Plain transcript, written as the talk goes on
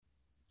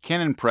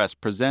Canon Press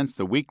presents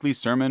the weekly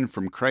sermon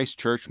from Christ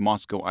Church,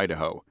 Moscow,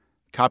 Idaho.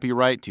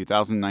 Copyright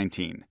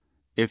 2019.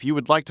 If you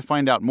would like to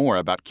find out more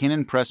about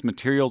Canon Press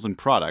materials and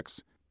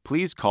products,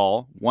 please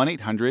call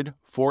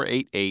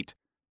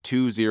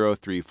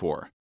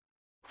 1-800-488-2034.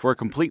 For a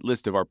complete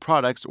list of our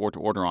products or to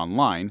order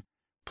online,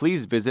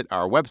 please visit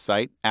our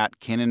website at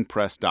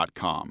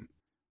canonpress.com.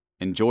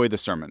 Enjoy the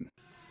sermon.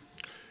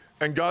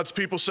 And God's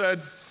people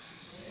said,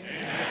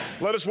 Amen.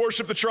 Let us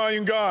worship the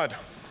triune God.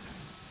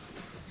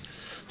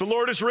 The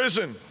Lord is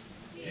risen.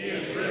 He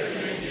is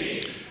risen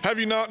indeed. Have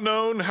you not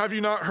known, have you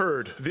not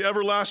heard? The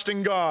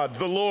everlasting God,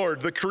 the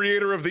Lord, the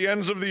creator of the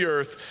ends of the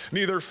earth,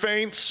 neither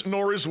faints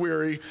nor is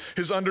weary.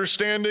 His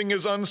understanding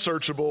is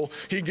unsearchable.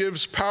 He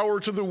gives power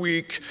to the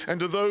weak,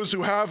 and to those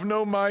who have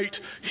no might,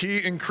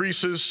 he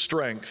increases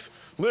strength.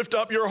 Lift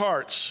up your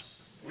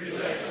hearts. We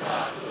lift them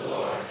up to the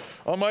Lord.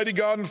 Almighty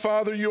God and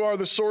Father, you are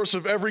the source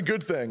of every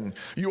good thing.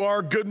 You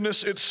are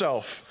goodness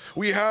itself.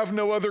 We have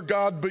no other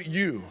God but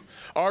you.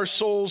 Our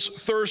souls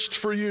thirst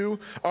for you,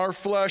 our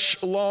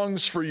flesh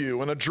longs for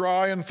you in a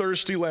dry and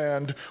thirsty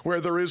land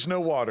where there is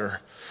no water.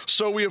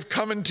 So we have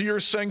come into your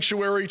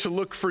sanctuary to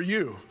look for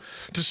you,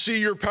 to see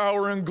your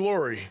power and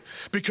glory.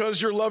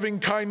 Because your loving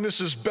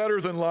kindness is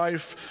better than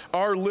life,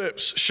 our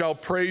lips shall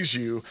praise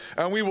you,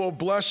 and we will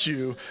bless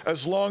you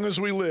as long as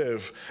we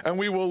live, and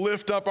we will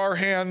lift up our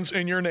hands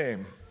in your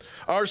name.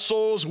 Our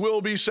souls will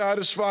be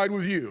satisfied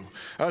with you,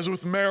 as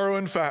with marrow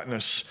and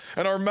fatness,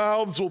 and our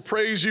mouths will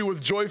praise you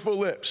with joyful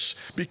lips,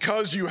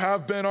 because you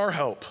have been our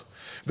help.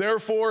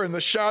 Therefore, in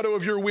the shadow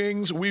of your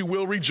wings, we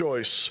will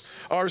rejoice.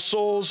 Our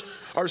souls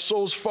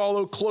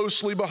follow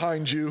closely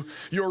behind you.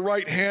 Your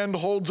right hand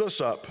holds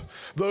us up.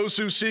 Those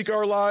who seek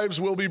our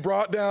lives will be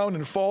brought down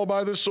and fall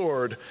by the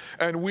sword,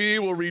 and we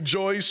will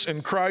rejoice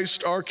in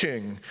Christ our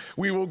King.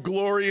 We will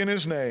glory in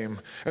his name.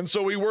 And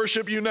so we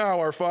worship you now,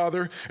 our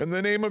Father, in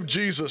the name of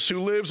Jesus, who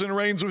lives and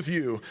reigns with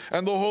you,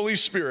 and the Holy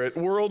Spirit,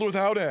 world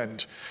without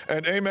end.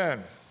 And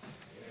amen.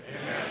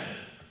 Amen.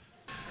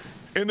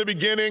 In the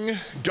beginning,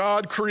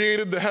 God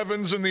created the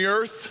heavens and the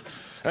earth,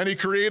 and he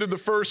created the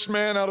first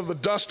man out of the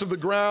dust of the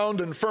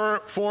ground and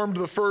formed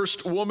the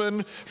first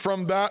woman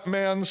from that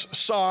man's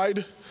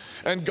side.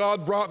 And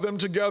God brought them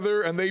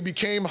together, and they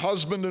became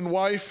husband and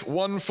wife,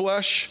 one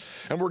flesh,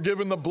 and were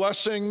given the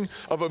blessing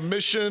of a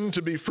mission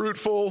to be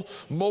fruitful,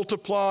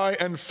 multiply,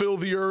 and fill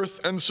the earth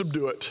and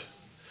subdue it.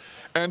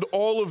 And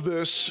all of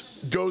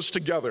this goes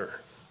together.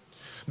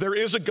 There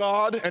is a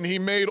God, and he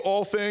made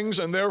all things,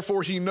 and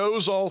therefore he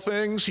knows all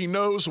things. He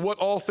knows what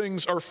all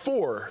things are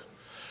for.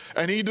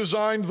 And he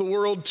designed the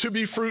world to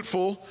be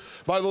fruitful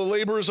by the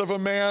labors of a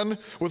man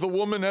with a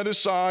woman at his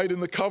side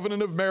in the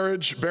covenant of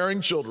marriage, bearing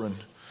children.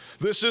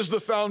 This is the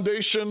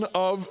foundation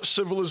of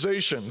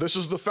civilization. This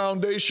is the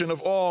foundation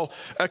of all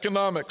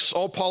economics,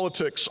 all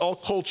politics, all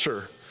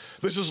culture.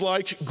 This is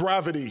like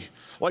gravity,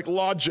 like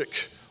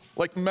logic,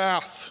 like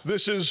math.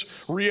 This is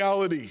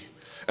reality.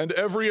 And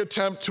every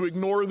attempt to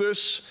ignore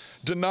this,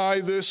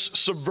 deny this,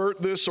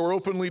 subvert this, or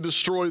openly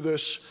destroy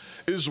this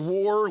is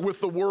war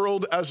with the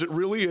world as it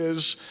really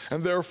is,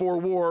 and therefore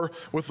war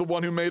with the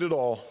one who made it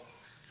all.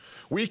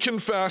 We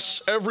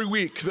confess every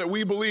week that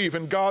we believe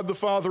in God the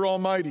Father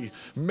Almighty,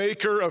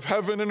 maker of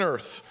heaven and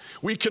earth.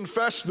 We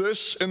confess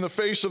this in the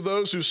face of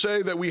those who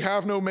say that we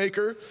have no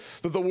maker,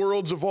 that the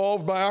world's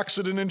evolved by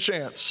accident and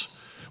chance.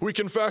 We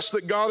confess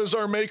that God is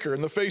our maker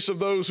in the face of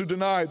those who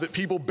deny that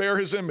people bear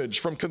his image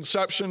from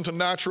conception to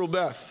natural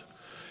death.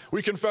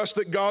 We confess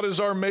that God is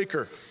our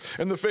maker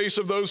in the face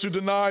of those who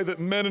deny that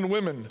men and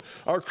women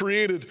are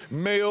created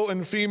male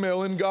and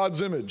female in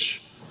God's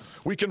image.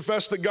 We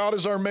confess that God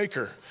is our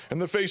maker in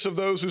the face of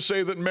those who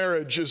say that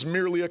marriage is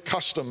merely a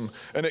custom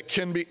and it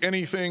can be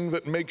anything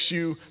that makes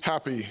you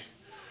happy.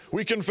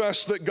 We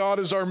confess that God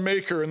is our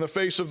maker in the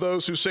face of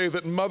those who say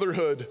that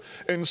motherhood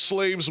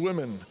enslaves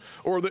women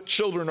or that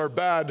children are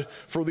bad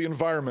for the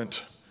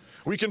environment.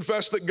 We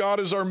confess that God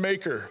is our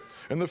maker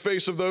in the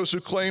face of those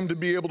who claim to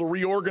be able to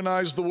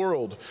reorganize the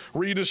world,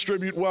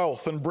 redistribute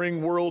wealth, and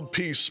bring world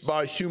peace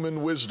by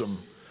human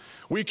wisdom.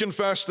 We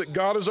confess that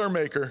God is our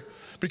maker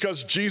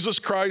because Jesus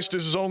Christ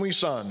is his only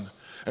Son,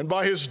 and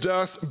by his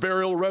death,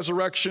 burial,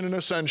 resurrection, and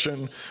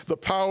ascension, the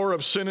power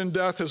of sin and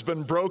death has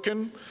been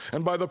broken,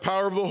 and by the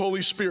power of the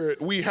Holy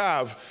Spirit, we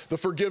have the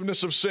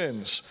forgiveness of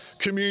sins,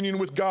 communion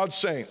with God's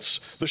saints,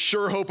 the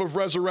sure hope of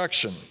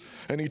resurrection,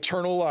 and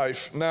eternal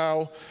life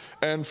now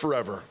and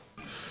forever.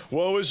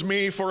 Woe is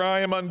me, for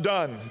I am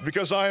undone,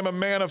 because I am a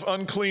man of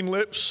unclean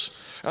lips,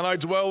 and I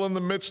dwell in the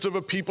midst of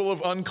a people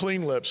of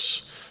unclean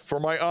lips,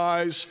 for my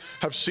eyes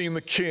have seen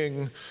the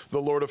King,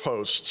 the Lord of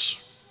hosts.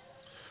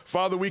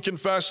 Father, we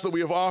confess that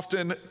we have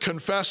often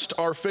confessed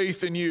our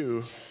faith in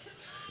you,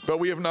 but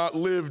we have not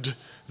lived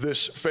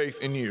this faith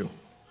in you.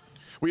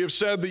 We have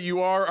said that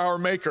you are our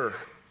maker,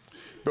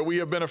 but we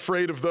have been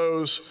afraid of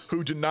those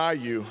who deny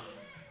you.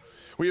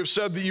 We have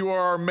said that you are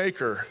our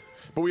maker,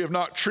 but we have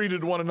not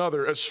treated one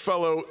another as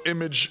fellow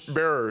image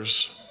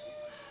bearers.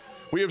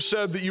 We have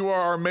said that you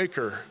are our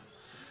maker,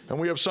 and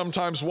we have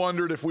sometimes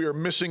wondered if we are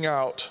missing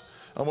out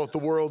on what the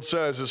world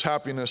says is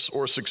happiness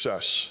or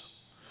success.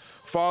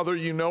 Father,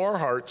 you know our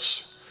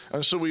hearts,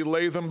 and so we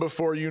lay them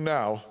before you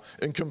now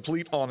in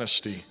complete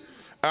honesty,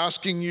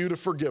 asking you to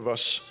forgive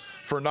us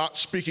for not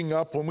speaking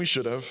up when we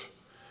should have,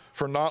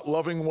 for not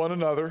loving one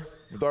another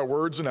with our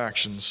words and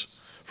actions,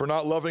 for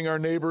not loving our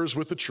neighbors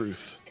with the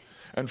truth,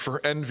 and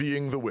for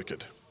envying the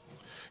wicked.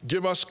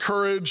 Give us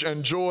courage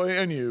and joy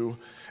in you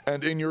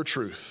and in your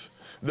truth,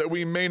 that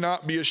we may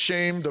not be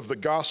ashamed of the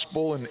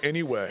gospel in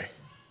any way.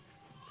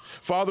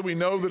 Father, we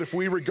know that if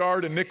we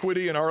regard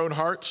iniquity in our own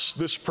hearts,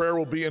 this prayer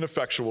will be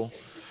ineffectual,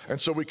 and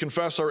so we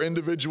confess our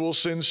individual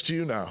sins to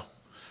you now.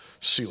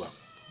 Selah.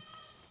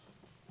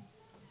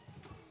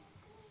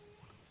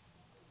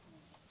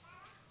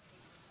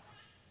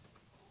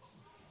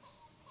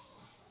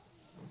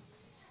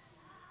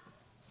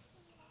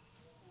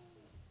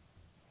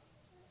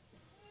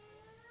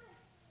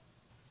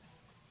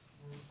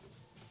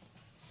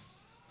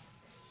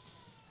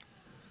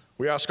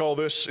 We ask all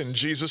this in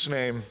Jesus'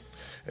 name.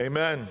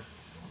 Amen.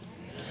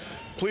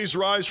 Please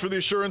rise for the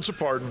assurance of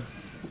pardon.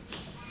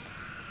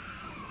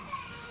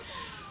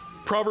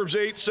 Proverbs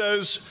 8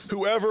 says,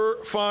 "Whoever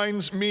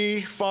finds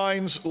me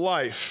finds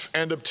life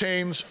and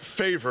obtains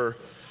favor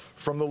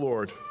from the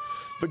Lord."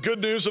 The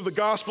good news of the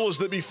gospel is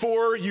that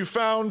before you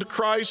found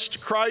Christ,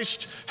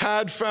 Christ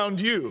had found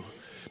you.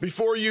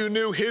 Before you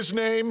knew his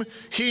name,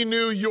 he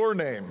knew your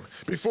name.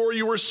 Before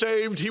you were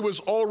saved, he was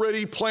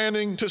already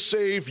planning to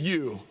save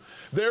you.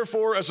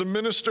 Therefore, as a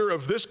minister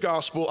of this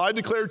gospel, I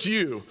declare to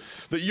you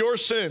that your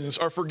sins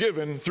are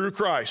forgiven through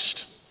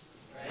Christ.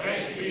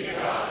 Thanks be to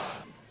God.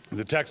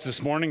 The text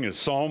this morning is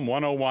Psalm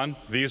 101.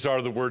 These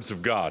are the words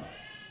of God.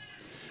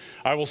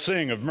 I will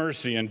sing of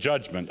mercy and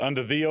judgment.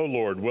 Unto thee, O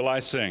Lord, will I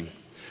sing.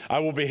 I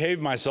will behave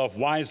myself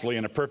wisely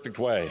in a perfect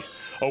way.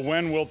 O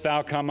when wilt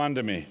thou come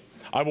unto me?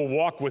 I will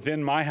walk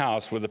within my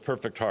house with a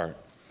perfect heart.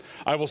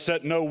 I will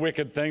set no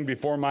wicked thing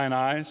before mine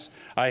eyes.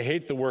 I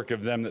hate the work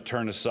of them that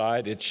turn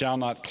aside. It shall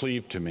not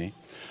cleave to me.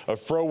 A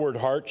froward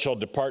heart shall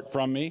depart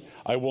from me.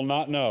 I will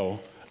not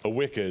know a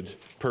wicked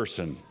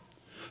person.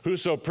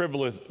 Whoso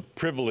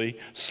privily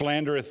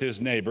slandereth his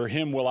neighbor,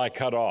 him will I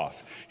cut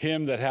off.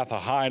 Him that hath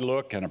a high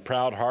look and a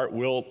proud heart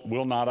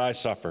will not I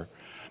suffer.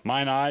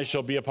 Mine eyes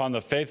shall be upon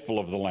the faithful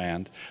of the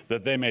land,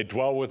 that they may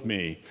dwell with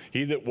me.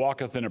 He that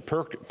walketh in a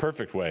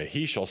perfect way,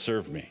 he shall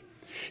serve me.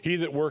 He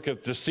that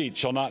worketh deceit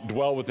shall not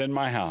dwell within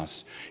my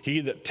house. He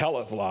that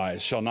telleth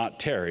lies shall not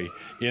tarry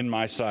in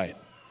my sight.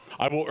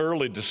 I will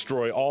early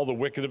destroy all the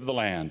wicked of the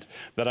land,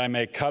 that I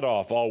may cut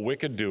off all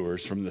wicked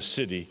doers from the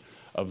city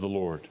of the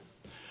Lord.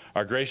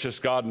 Our gracious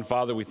God and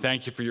Father, we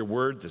thank you for your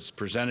word that's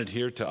presented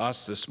here to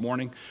us this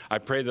morning. I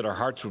pray that our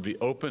hearts would be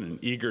open and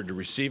eager to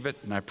receive it,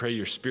 and I pray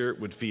your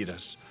Spirit would feed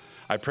us.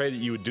 I pray that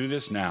you would do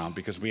this now,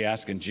 because we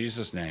ask in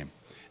Jesus' name,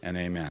 and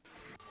amen.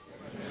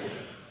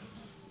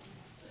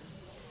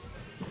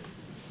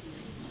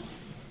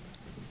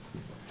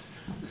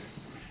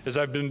 As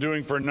I've been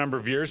doing for a number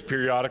of years,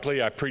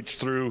 periodically I preach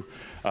through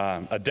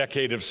a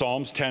decade of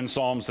Psalms, 10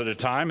 Psalms at a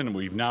time, and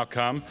we've now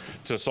come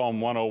to Psalm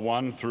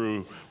 101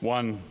 through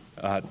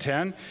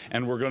 110,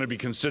 and we're going to be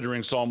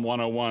considering Psalm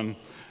 101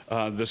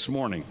 this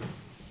morning.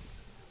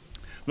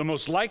 The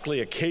most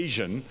likely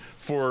occasion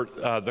for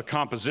the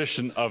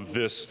composition of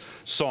this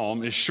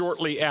psalm is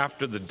shortly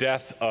after the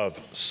death of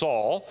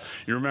Saul.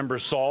 You remember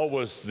Saul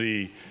was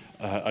the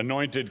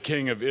anointed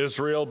king of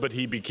Israel, but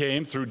he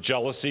became, through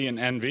jealousy and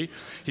envy,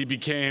 he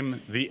became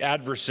the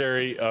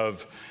adversary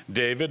of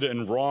David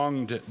and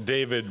wronged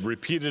David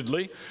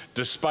repeatedly,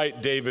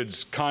 despite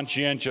David's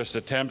conscientious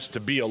attempts to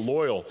be a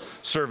loyal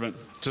servant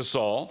to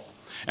Saul.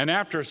 And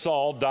after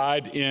Saul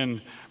died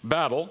in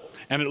battle,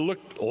 and it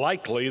looked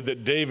likely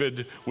that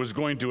David was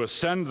going to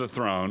ascend the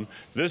throne,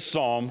 this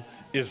psalm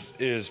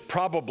is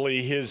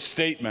probably his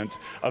statement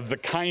of the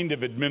kind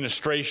of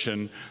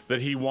administration that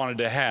he wanted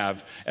to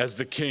have as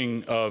the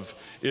king of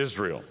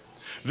Israel.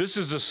 This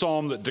is a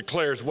psalm that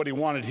declares what he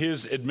wanted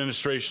his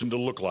administration to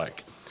look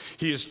like.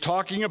 He is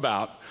talking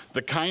about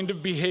the kind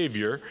of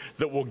behavior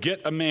that will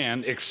get a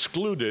man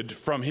excluded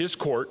from his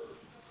court,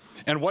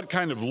 and what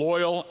kind of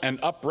loyal and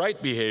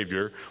upright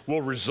behavior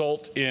will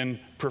result in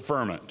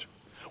preferment.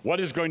 What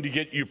is going to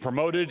get you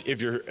promoted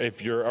if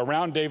you're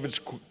around David's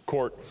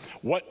court?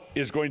 What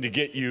is going to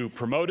get you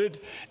promoted?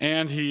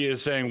 And he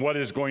is saying what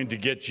is going to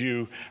get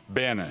you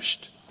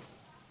banished.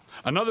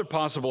 Another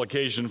possible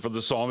occasion for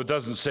the psalm, it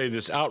doesn't say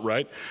this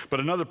outright,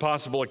 but another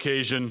possible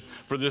occasion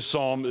for this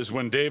psalm is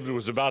when David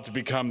was about to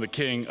become the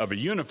king of a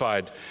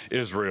unified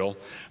Israel,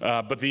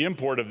 but the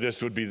import of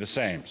this would be the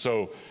same.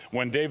 So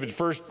when David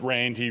first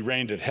reigned, he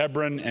reigned at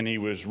Hebron, and he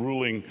was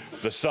ruling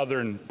the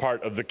southern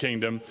part of the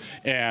kingdom,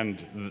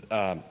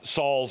 and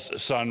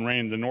Saul's son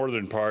reigned the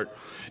northern part,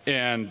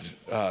 and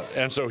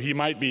so he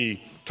might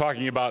be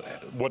talking about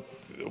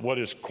what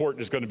his court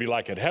is going to be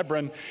like at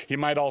Hebron. He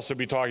might also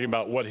be talking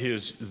about what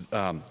his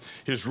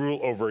rule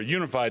over a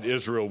unified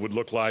Israel would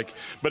look like,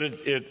 but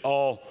it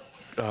all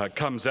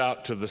comes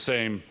out to the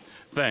same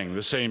thing.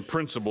 The same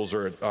principles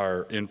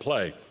are in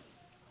play.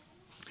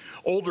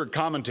 Older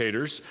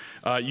commentators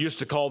used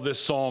to call this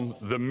psalm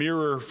the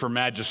mirror for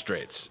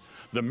magistrates.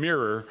 the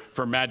mirror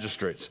for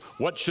magistrates.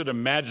 What should a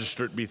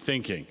magistrate be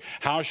thinking?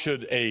 How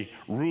should a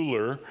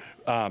ruler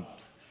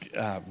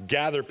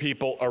gather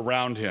people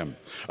around him?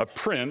 A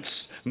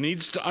prince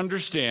needs to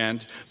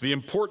understand the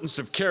importance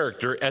of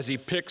character as he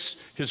picks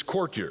his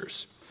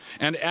courtiers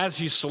and as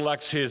he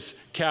selects his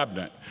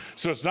cabinet.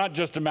 So it's not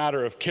just a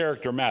matter of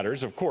character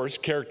matters. Of course,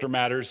 character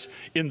matters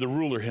in the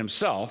ruler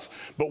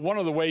himself, but one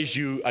of the ways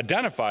you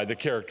identify the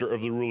character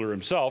of the ruler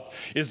himself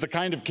is the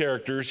kind of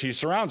characters he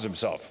surrounds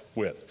himself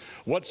with.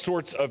 What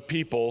sorts of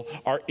people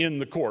are in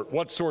the court?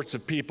 What sorts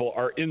of people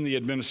are in the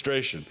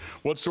administration?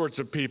 What sorts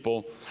of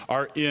people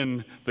are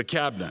in the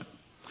cabinet?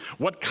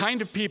 What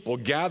kind of people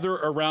gather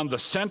around the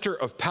center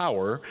of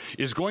power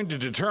is going to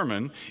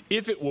determine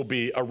if it will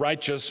be a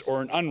righteous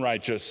or an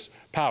unrighteous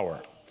power.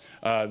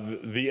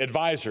 The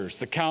advisors,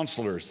 the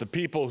counselors, the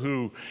people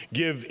who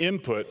give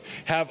input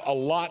have a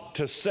lot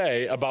to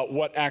say about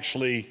what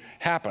actually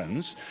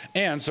happens.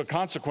 And so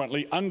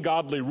consequently,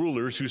 ungodly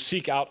rulers who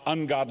seek out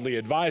ungodly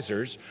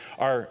advisors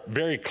are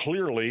very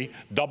clearly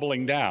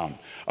doubling down.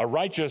 A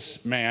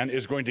righteous man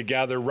is going to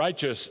gather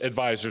righteous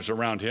advisors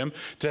around him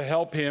to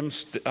help him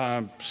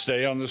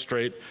stay on the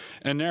straight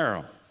and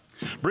narrow.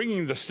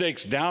 Bringing the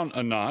stakes down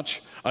a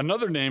notch,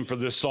 another name for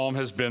this psalm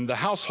has been the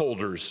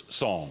householder's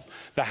psalm.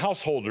 The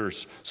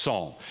householder's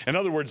psalm. In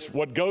other words,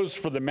 what goes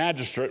for the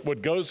magistrate,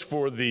 what goes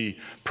for the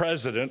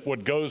president,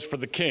 what goes for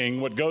the king,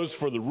 what goes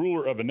for the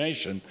ruler of a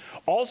nation,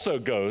 also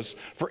goes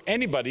for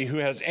anybody who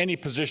has any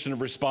position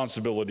of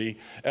responsibility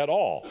at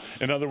all.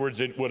 In other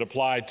words, it would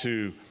apply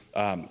to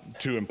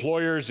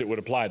employers, it would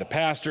apply to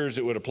pastors,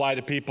 it would apply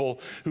to people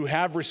who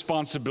have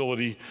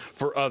responsibility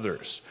for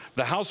others.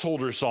 The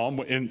householder psalm,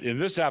 in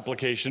this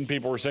application,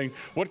 people were saying,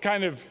 what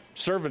kind of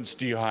servants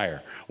do you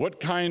hire? What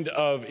kind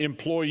of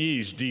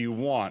employees do you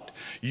want?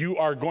 You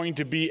are going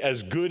to be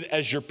as good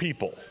as your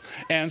people.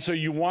 And so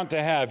you want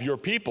to have your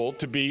people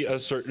to be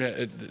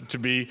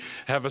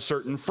have a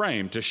certain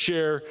frame, to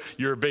share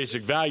your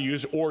basic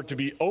values or to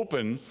be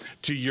open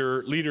to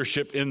your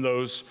leadership in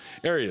those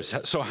areas.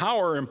 So how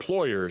are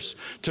employers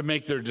to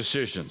make their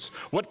decisions?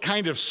 What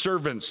kind of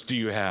servants do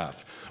you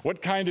have?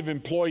 What kind of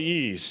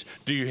employees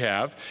do you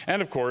have?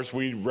 And of course,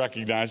 we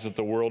recognize that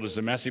the world is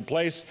a messy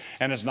place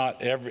and it's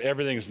not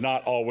everything's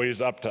not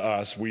always up to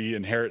us. We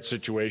inherit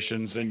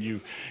situations, and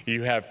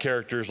you have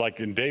characters like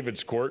in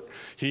David's court.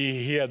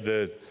 He had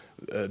the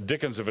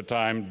Dickens of a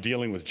time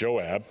dealing with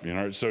Joab.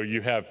 So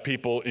you have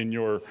people in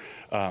your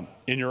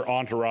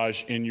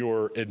entourage, in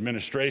your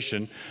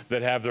administration,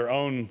 that have their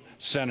own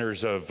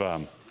centers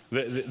of.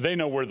 They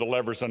know where the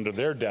levers under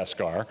their desk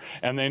are,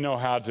 and they know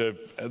how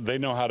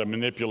to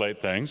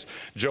manipulate things.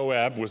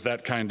 Joab was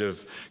that kind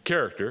of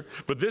character.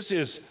 But this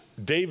is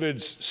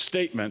David's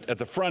statement at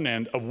the front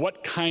end of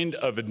what kind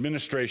of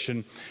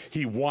administration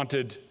he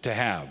wanted to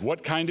have.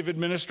 What kind of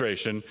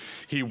administration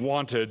he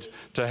wanted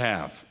to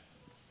have.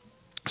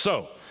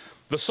 So,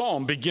 the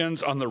psalm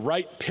begins on the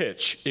right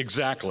pitch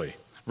exactly.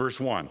 Verse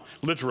 1,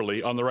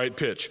 literally on the right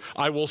pitch.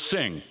 I will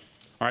sing.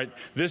 All right,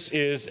 this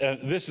is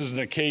an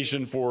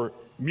occasion for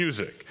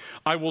music.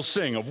 I will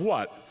sing of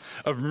what?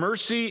 Of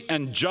mercy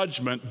and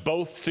judgment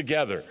both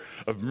together.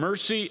 Of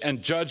mercy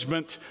and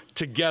judgment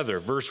together.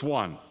 Verse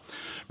 1.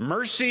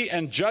 Mercy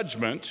and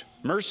judgment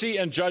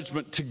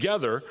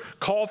together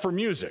call for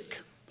music.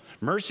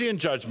 Mercy and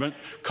judgment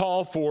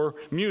call for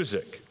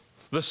music.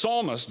 The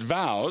psalmist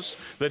vows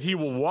that he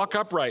will walk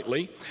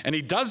uprightly, and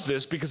he does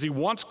this because he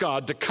wants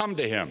God to come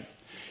to him.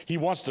 He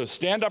wants to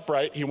stand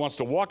upright, he wants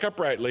to walk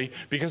uprightly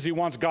because he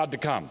wants God to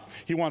come.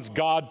 He wants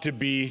God to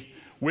be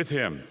with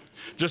him.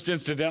 Just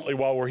incidentally,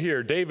 while we're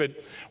here,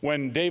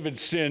 when David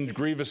sinned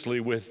grievously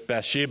with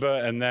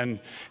Bathsheba and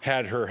then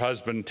had her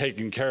husband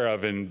taken care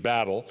of in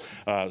battle,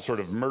 sort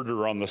of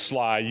murder on the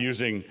sly,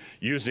 using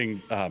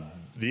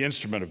the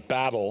instrument of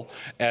battle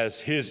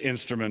as his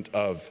instrument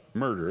of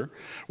murder.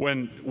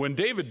 When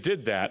David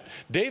did that,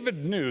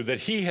 David knew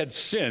that he had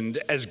sinned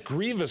as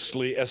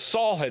grievously as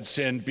Saul had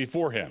sinned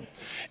before him.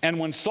 And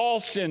when Saul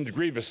sinned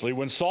grievously,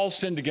 when Saul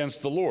sinned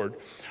against the Lord,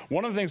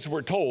 one of the things that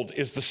we're told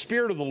is the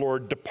Spirit of the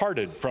Lord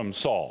departed from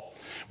Saul.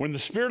 When the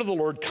Spirit of the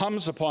Lord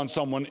comes upon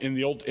someone in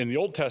the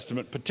Old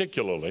Testament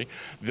particularly,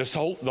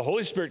 the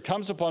Holy Spirit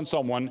comes upon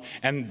someone,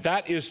 and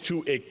that is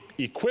to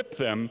equip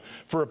them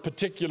for a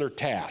particular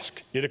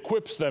task. It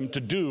equips them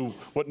to do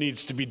what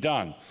needs to be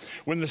done.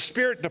 When the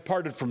Spirit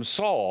departed from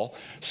Saul,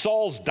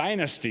 Saul's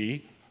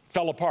dynasty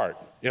fell apart.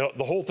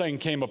 The whole thing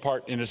came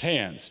apart in his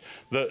hands.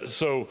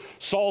 So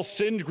Saul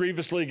sinned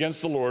grievously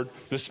against the Lord.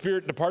 The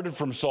Spirit departed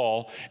from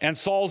Saul, and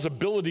Saul's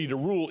ability to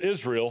rule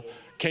Israel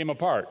came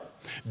apart.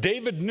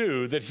 David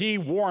knew that he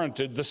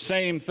warranted the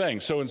same thing.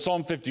 So in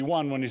Psalm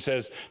 51, when he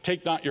says,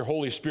 "Take not your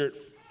Holy Spirit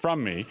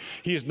from me,"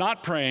 he's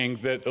not praying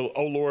that,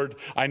 "Oh Lord,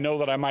 I know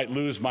that I might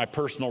lose my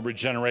personal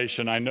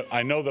regeneration.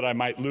 I know that I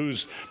might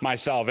lose my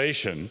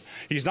salvation."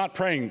 He's not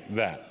praying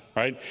that.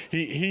 right?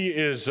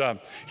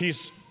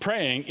 He's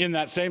praying in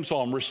that same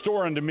psalm,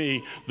 restore unto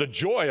me the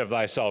joy of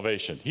thy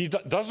salvation. He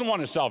doesn't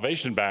want his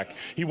salvation back.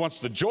 He wants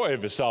the joy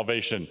of his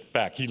salvation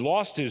back. He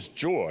lost his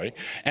joy,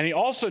 and he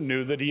also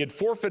knew that he had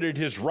forfeited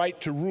his right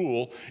to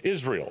rule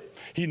Israel.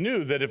 He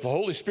knew that if the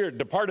Holy Spirit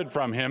departed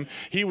from him,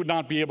 he would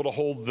not be able to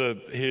hold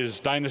his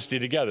dynasty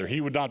together.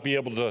 He would not be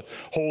able to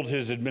hold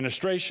his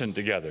administration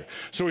together.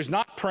 So he's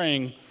not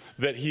praying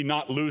that he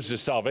not lose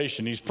his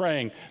salvation. He's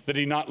praying that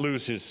he not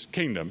lose his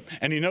kingdom.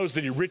 And he knows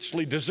that he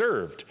richly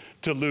deserved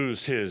to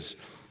lose his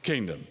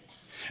kingdom.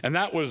 And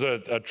that was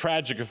a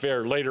tragic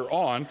affair later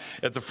on.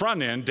 At the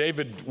front end,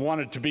 David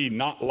wanted to be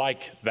not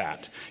like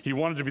that. He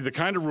wanted to be the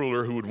kind of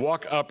ruler who would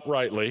walk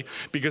uprightly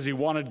because he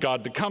wanted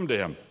God to come to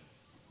him.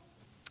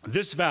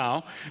 This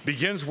vow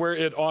begins where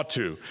it ought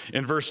to.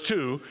 In verse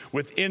 2,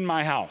 within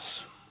my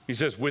house. He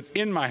says,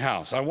 within my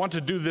house. I want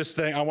to do this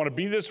thing. I want to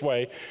be this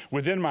way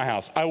within my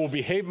house. I will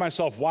behave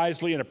myself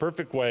wisely in a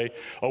perfect way.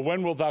 Oh,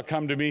 when wilt thou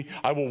come to me?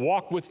 I will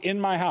walk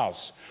within my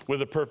house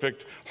with a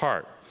perfect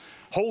heart.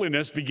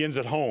 Holiness begins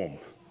at home.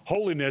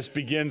 Holiness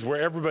begins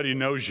where everybody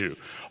knows you.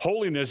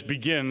 Holiness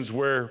begins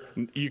where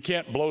you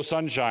can't blow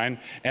sunshine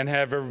and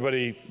have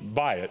everybody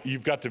buy it.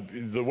 You've got to,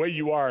 the way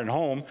you are in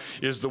home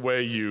is the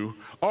way you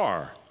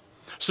are.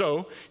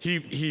 So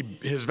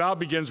his vow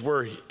begins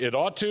where it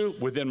ought to,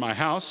 within my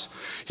house.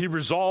 He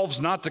resolves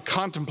not to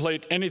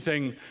contemplate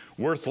anything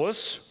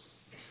worthless.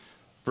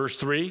 Verse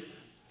 3,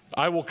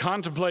 I will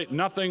contemplate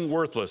nothing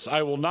worthless.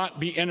 I will not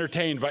be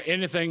entertained by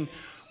anything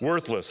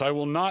worthless. I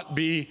will not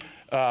be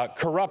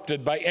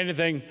corrupted by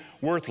anything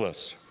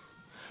worthless.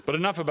 But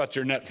enough about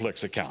your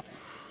Netflix account.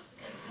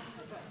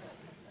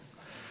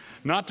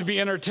 Not to be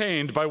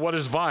entertained by what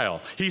is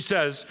vile. He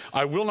says,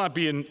 I will not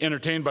be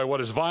entertained by what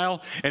is vile,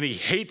 and he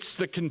hates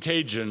the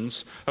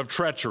contagions of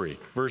treachery.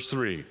 Verse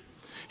 3.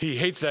 He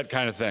hates that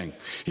kind of thing.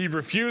 He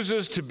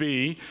refuses to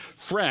be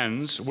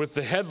friends with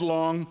the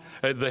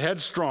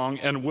headstrong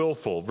and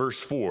willful.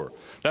 Verse 4.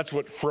 That's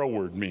what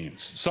froward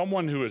means.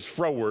 Someone who is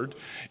froward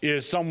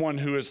is someone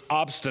who is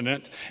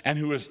obstinate and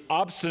who is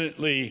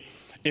obstinately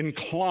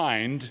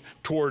inclined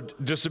toward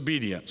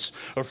disobedience.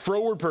 A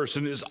froward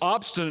person is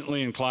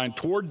obstinately inclined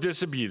toward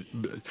disobedience.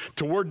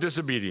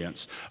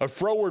 A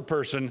froward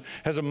person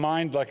has a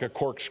mind like a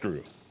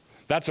corkscrew.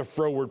 That's a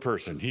froward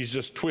person. He's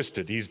just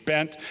twisted. He's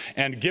bent,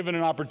 and given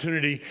an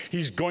opportunity,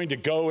 he's going to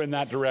go in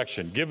that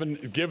direction. Given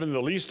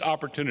the least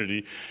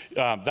opportunity,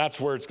 that's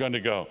where it's going to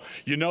go.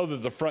 You know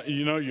that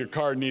your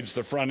car needs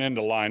the front end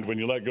aligned when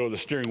you let go of the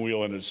steering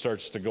wheel and it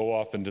starts to go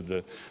off into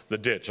the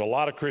ditch. A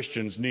lot of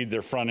Christians need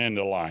their front end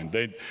aligned.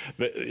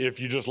 If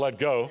you just let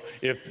go,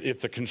 if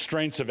the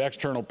constraints of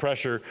external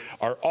pressure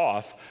are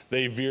off,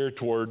 they veer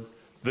toward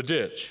the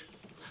ditch.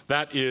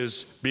 That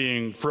is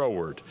being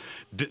froward.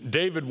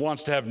 David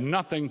wants to have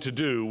nothing to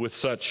do with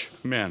such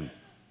men.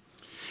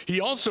 He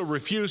also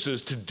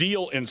refuses to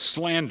deal in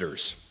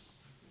slanders,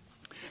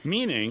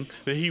 meaning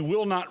that he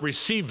will not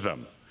receive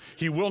them.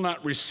 He will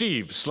not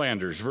receive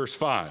slanders, verse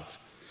 5.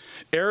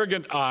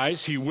 Arrogant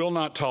eyes he will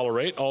not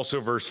tolerate, also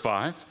verse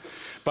 5.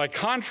 By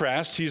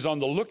contrast, he's on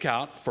the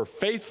lookout for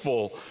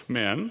faithful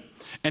men,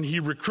 and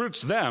he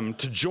recruits them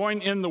to join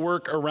in the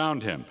work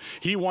around him.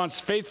 He wants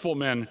faithful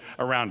men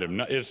around him.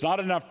 It's not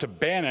enough to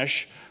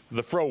banish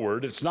the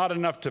froward. It's not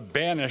enough to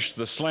banish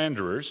the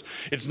slanderers.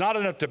 It's not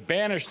enough to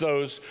banish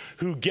those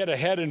who get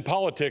ahead in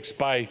politics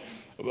by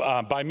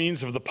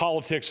means of the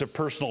politics of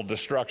personal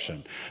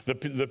destruction.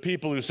 The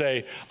people who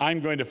say, I'm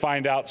going to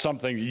find out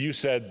something that you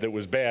said that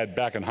was bad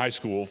back in high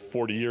school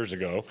 40 years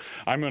ago.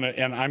 I'm going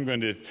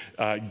to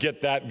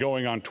get that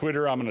going on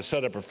Twitter. I'm going to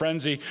set up a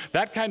frenzy.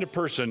 That kind of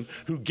person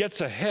who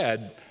gets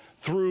ahead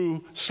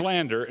through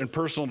slander and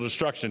personal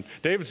destruction.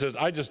 David says,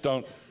 I just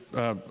don't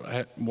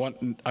I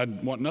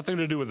want nothing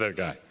to do with that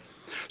guy.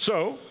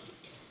 So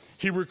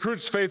he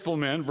recruits faithful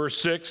men. Verse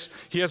 6,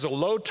 he has a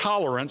low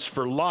tolerance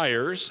for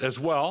liars as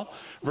well.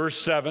 Verse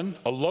 7,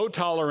 a low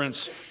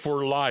tolerance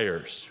for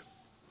liars.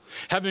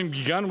 Having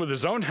begun with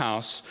his own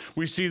house,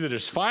 we see that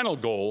his final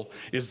goal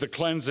is the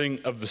cleansing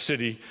of the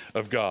city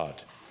of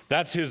God.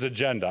 That's his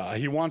agenda.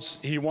 He wants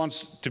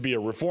to be a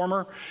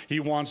reformer. He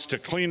wants to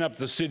clean up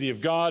the city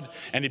of God,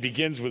 and he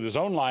begins with his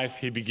own life.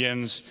 He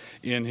begins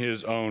in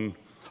his own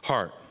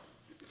heart.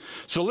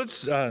 So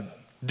let's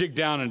dig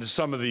down into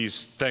some of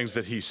these things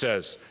that he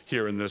says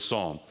here in this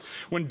psalm.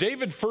 When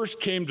David first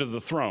came to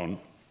the throne,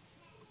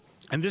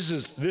 and this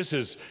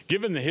is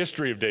given the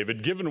history of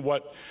David, given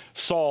what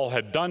Saul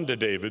had done to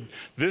David,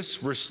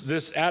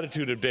 this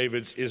attitude of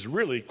David's is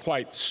really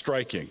quite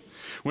striking.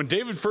 When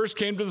David first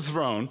came to the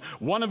throne,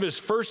 one of his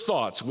first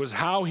thoughts was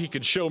how he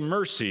could show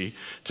mercy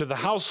to the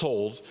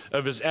household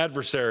of his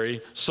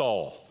adversary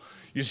Saul.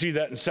 You see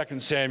that in 2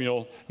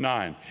 Samuel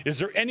 9. Is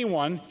there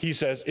anyone, he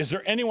says, is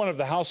there anyone of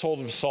the household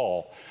of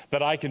Saul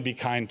that I can be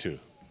kind to?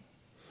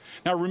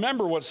 Now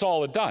remember what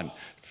Saul had done.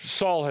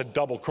 Saul had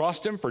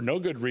double-crossed him for no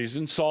good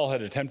reason. Saul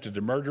had attempted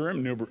to murder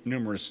him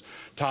numerous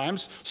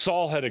times.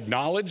 Saul had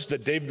acknowledged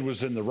that David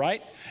was in the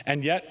right,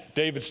 and yet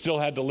David still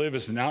had to live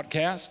as an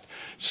outcast.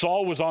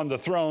 Saul was on the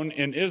throne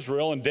in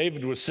Israel, and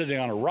David was sitting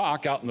on a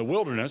rock out in the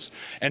wilderness,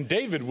 and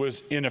David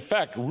was, in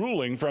effect,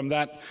 ruling from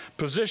that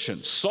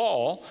position.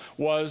 Saul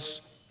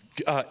was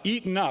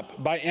eaten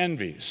up by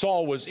envy.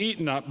 Saul was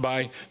eaten up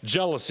by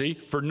jealousy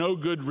for no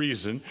good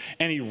reason,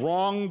 and he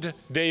wronged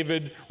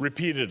David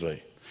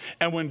repeatedly.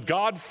 And when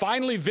God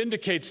finally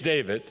vindicates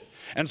David,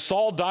 and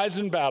Saul dies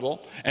in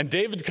battle, and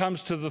David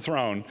comes to the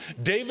throne,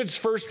 David's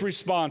first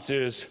response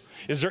is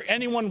there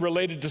anyone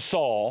related to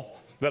Saul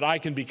that I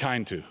can be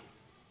kind to?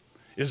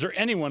 Is there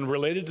anyone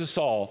related to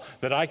Saul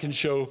that I can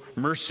show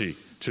mercy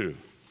to?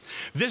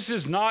 This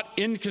is not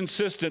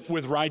inconsistent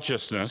with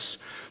righteousness.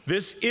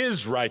 This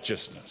is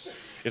righteousness.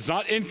 It's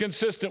not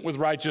inconsistent with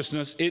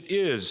righteousness. It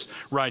is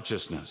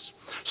righteousness.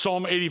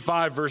 Psalm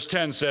 85 verse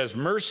 10 says,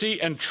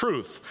 mercy and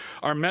truth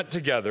are met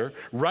together.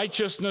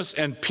 Righteousness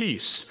and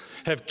peace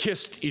have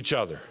kissed each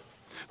other.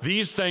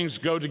 These things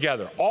go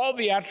together. All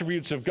the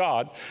attributes of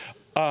God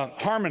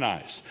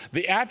harmonize.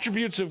 The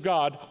attributes of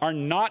God are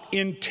not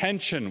in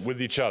tension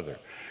with each other.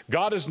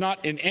 God is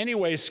not in any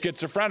way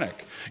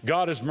schizophrenic.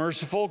 God is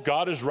merciful,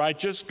 God is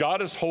righteous,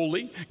 God is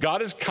holy,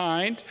 God is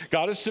kind,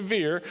 God is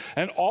severe,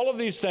 and all of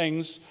these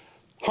things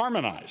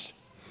harmonize.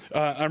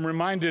 I'm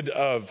reminded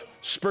of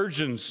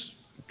Spurgeon's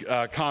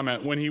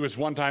comment when he was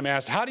one time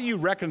asked, how do you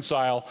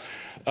reconcile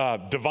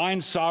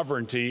divine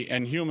sovereignty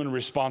and human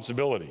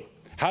responsibility?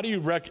 How do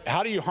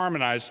you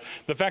harmonize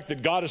the fact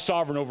that God is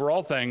sovereign over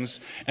all things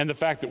and the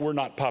fact that we're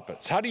not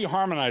puppets? How do you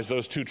harmonize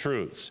those two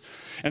truths?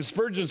 And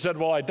Spurgeon said,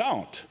 well, I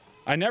don't.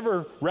 I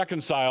never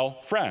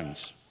reconcile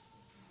friends.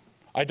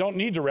 I don't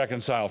need to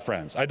reconcile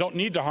friends. I don't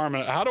need to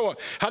harmonize.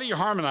 How do you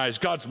harmonize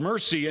God's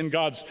mercy and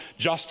God's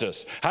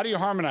justice? How do you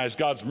harmonize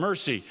God's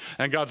mercy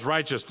and God's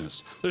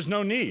righteousness? There's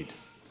no need.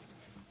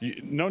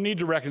 No need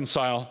to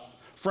reconcile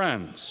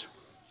friends.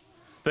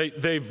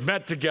 They've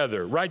met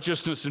together.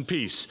 Righteousness and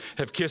peace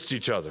have kissed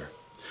each other.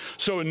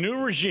 So a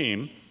new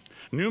regime,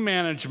 new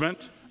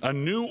management, a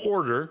new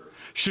order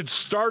should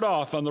start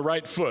off on the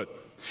right foot.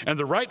 And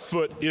the right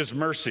foot is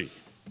mercy.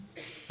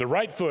 The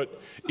right foot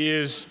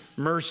is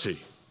mercy.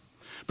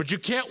 But you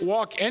can't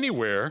walk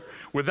anywhere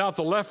without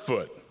the left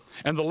foot.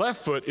 And the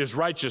left foot is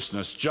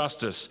righteousness,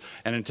 justice,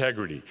 and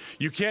integrity.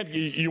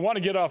 You want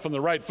to get off on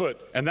the right foot,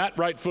 and that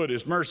right foot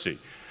is mercy.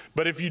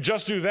 But if you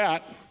just do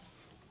that,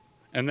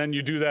 and then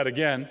you do that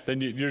again,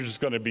 then you're just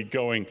going to be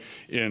going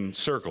in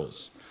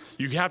circles.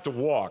 You have to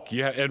walk,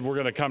 and we're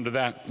going to come to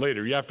that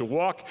later. You have to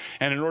walk,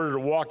 and in order to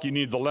walk, you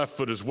need the left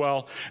foot as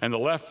well, and the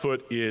left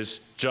foot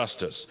is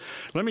justice.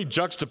 Let me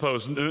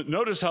juxtapose.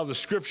 Notice how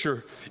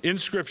in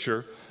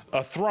Scripture,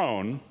 a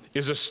throne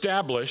is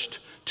established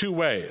two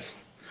ways.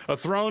 A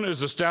throne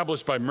is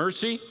established by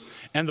mercy,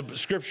 and the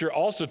Scripture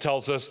also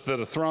tells us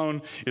that a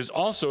throne is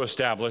also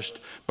established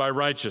by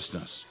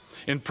righteousness.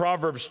 In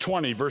Proverbs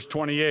 20, verse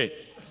 28,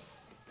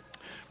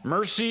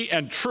 mercy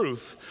and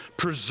truth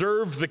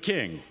preserve the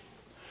king.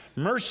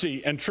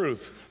 Mercy and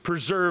truth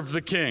preserve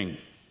the king,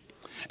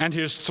 and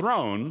his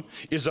throne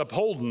is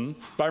upholden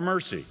by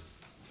mercy.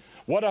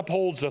 What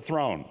upholds a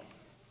throne?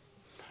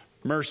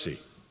 Mercy.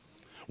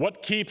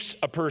 What keeps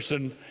a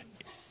person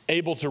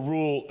able to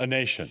rule a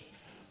nation?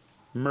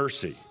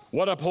 Mercy.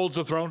 What upholds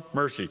the throne?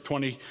 Mercy.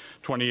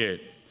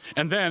 20:28.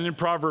 And then in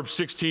Proverbs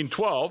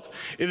 16:12,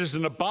 it is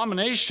an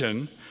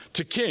abomination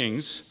to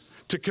kings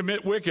to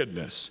commit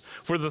wickedness,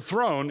 for the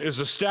throne is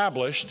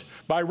established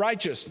by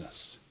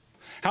righteousness.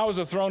 How is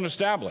a throne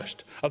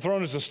established? A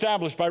throne is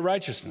established by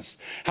righteousness.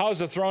 How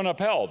is a throne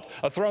upheld?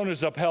 A throne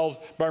is upheld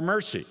by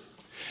mercy.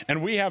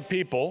 And we have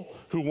people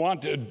who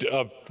want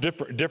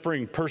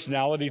differing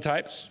personality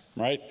types,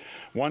 right?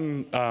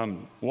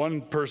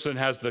 One person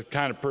has the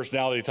kind of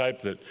personality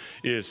type that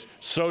is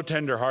so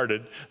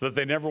tenderhearted that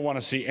they never want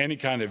to see any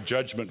kind of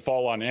judgment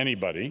fall on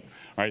anybody,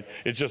 right?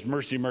 It's just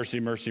mercy, mercy,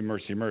 mercy,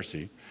 mercy,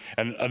 mercy.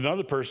 And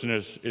another person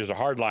is a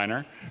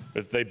hardliner.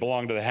 They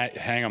belong to the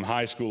Hang'em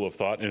High School of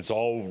Thought, and it's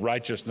all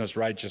righteousness,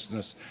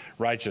 righteousness,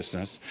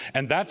 righteousness.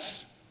 And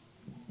that's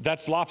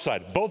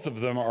lopsided. Both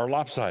of them are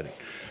lopsided.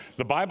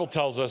 The Bible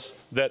tells us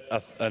that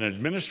an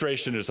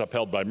administration is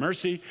upheld by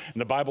mercy,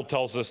 and the Bible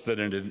tells us that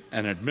an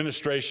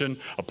administration,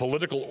 a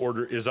political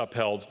order, is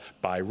upheld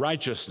by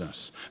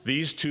righteousness.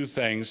 These two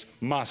things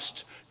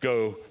must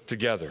go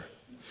together.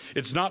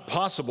 It's not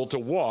possible to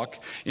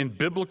walk in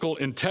biblical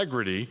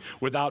integrity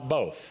without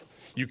both.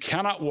 You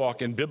cannot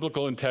walk in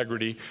biblical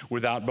integrity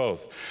without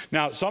both.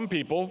 Now, some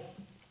people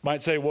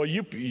might say, well,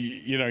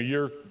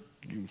 you're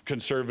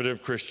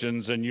conservative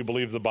Christians and you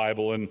believe the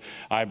Bible, and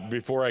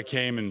before I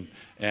came and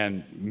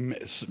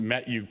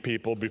met you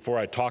people, before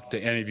I talked to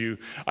any of you,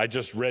 I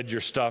just read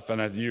your stuff,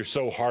 and you're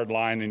so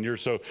hardline, and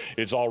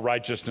it's all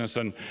righteousness,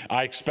 and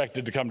I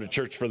expected to come to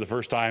church for the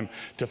first time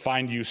to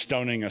find you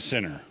stoning a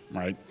sinner,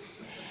 right?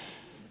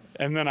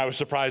 And then I was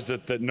surprised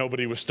that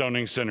nobody was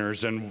stoning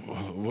sinners. And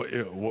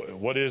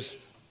what is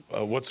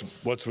what's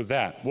with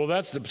that? Well,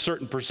 that's the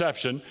certain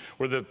perception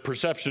where the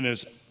perception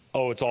is,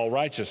 oh, it's all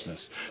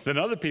righteousness. Then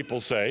other people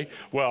say,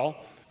 well,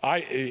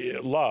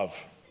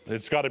 love.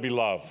 It's got to be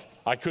love.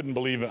 I couldn't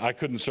believe it. I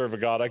couldn't serve a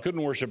God. I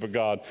couldn't worship a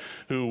God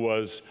who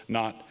was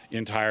not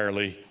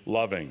entirely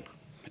loving.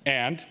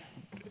 And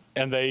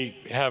they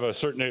have a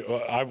certain,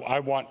 I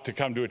want to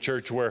come to a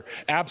church where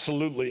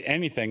absolutely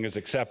anything is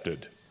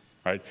accepted,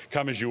 right?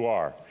 Come as you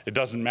are. It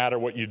doesn't matter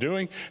what you're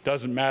doing. It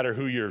doesn't matter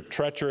who you're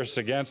treacherous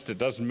against. It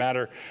doesn't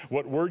matter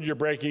what word you're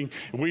breaking.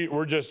 We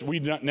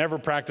never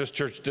practice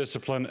church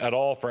discipline at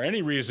all for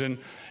any reason,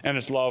 and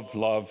it's love,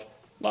 love,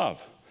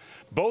 love.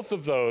 Both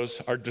of those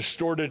are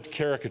distorted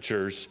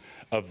caricatures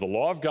of the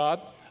law of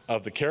God,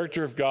 of the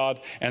character of God,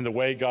 and the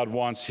way God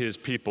wants his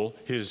people,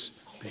 his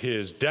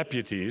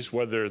deputies,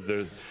 whether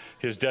they're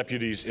his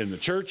deputies in the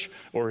church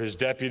or his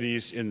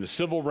deputies in the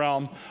civil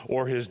realm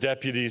or his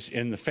deputies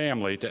in the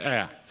family to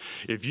act.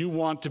 If you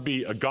want to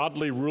be a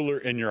godly ruler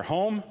in your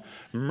home,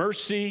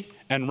 mercy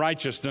and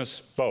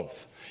righteousness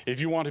both. If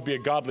you want to be a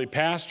godly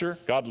pastor,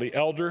 godly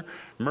elder,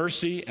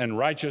 mercy and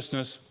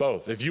righteousness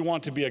both. If you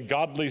want to be a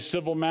godly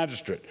civil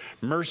magistrate,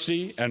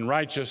 mercy and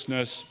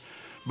righteousness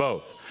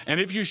both. And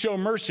if you show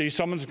mercy,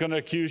 someone's going to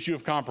accuse you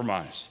of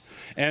compromise.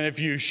 And if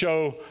you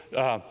show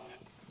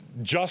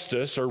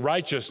justice or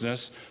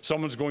righteousness,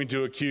 someone's going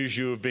to accuse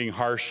you of being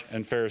harsh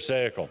and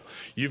pharisaical.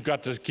 You've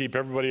got to keep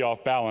everybody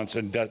off balance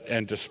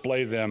and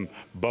display them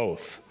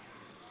both.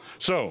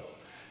 So,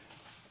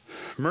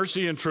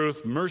 mercy and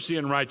truth, mercy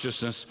and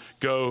righteousness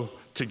go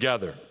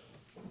together.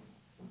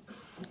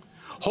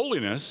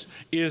 Holiness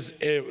is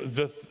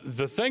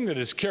the thing that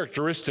is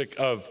characteristic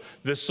of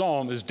this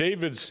psalm is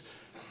David's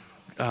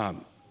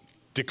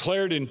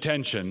declared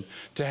intention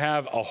to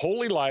have a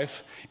holy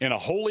life in a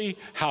holy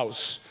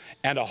house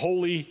and a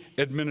holy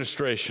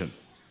administration.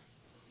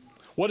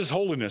 What is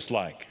holiness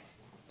like?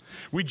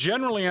 We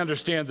generally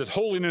understand that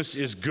holiness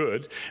is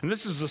good, and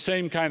this is the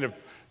same kind of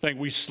thing.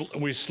 We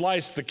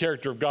slice the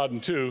character of God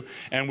in two,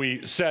 and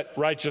we set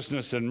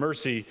righteousness and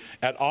mercy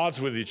at odds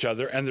with each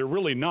other, and they're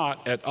really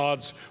not at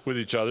odds with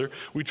each other.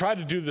 We try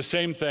to do the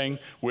same thing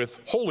with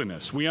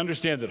holiness. We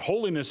understand that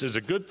holiness is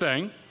a good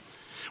thing.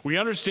 We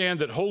understand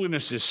that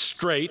holiness is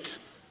straight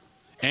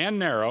and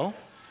narrow.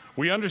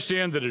 We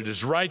understand that it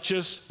is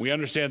righteous. We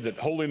understand that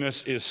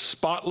holiness is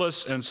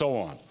spotless and so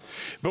on.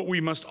 But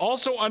we must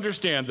also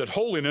understand that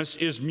holiness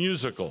is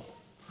musical.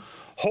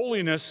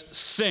 Holiness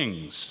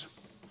sings.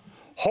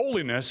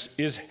 Holiness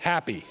is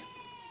happy.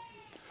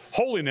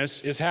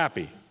 Holiness is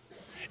happy.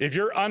 If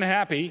you're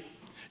unhappy,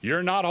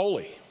 you're not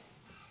holy.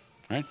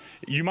 Right?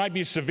 You might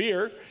be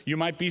severe. You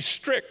might be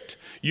strict.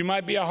 You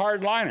might be a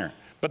hardliner.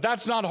 But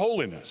that's not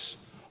holiness.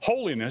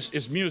 Holiness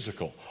is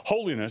musical.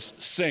 Holiness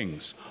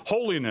sings.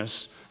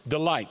 Holiness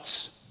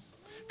delights.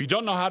 If you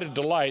don't know how to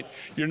delight,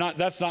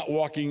 that's not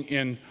walking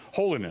in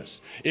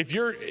holiness. If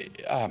you're,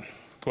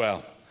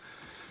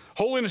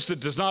 holiness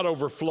that does not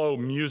overflow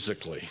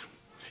musically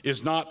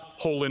is not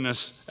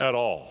holiness at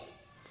all.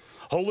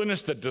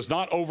 Holiness that does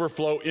not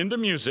overflow into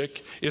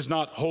music is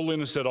not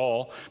holiness at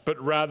all, but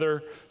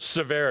rather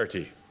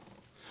severity.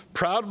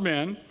 Proud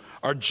men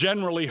are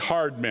generally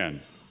hard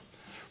men.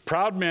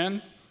 Proud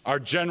men are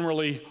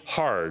generally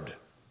hard.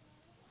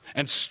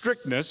 And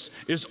strictness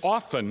is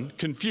often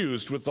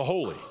confused with the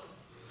holy.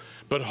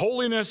 But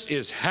holiness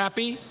is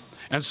happy,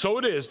 and so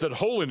it is that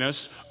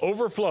holiness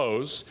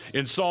overflows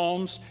in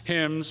psalms,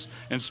 hymns,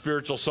 and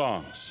spiritual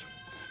songs.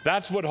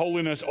 That's what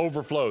holiness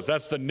overflows.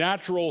 That's the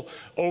natural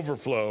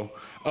overflow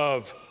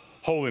of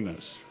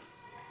holiness.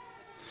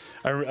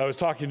 I was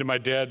talking to my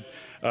dad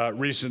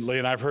recently,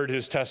 and I've heard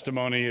his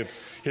testimony of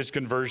his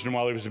conversion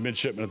while he was a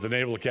midshipman at the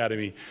Naval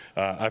Academy.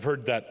 I've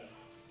heard that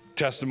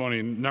testimony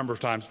a number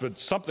of times, but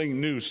something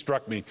new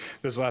struck me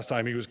this last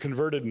time. He was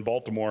converted in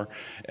Baltimore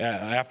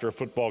after a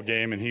football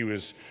game, and he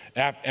was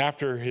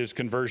after his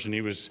conversion,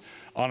 he was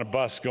on a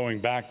bus going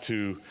back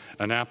to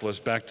Annapolis,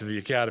 back to the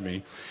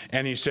academy,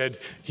 and he said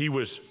he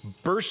was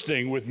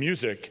bursting with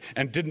music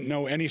and didn't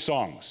know any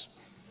songs.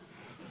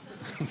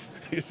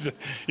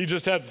 He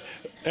just had,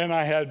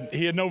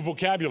 he had no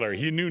vocabulary.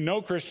 He knew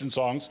no Christian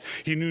songs.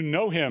 He knew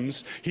no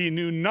hymns. He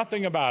knew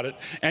nothing about it,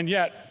 and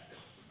yet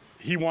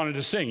he wanted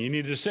to sing. He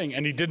needed to sing,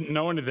 and he didn't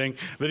know anything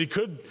that he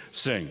could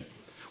sing.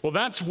 Well,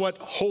 that's what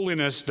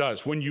holiness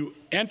does. When you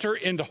enter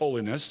into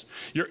holiness,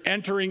 you're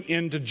entering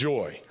into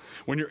joy.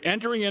 When you're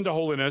entering into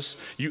holiness,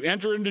 you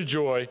enter into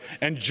joy,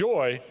 and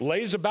joy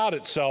lays about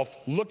itself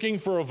looking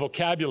for a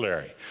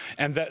vocabulary.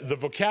 And that the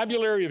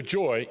vocabulary of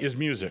joy is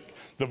music.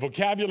 The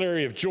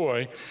vocabulary of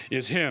joy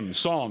is hymns,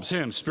 psalms,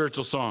 hymns,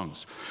 spiritual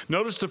songs.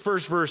 Notice the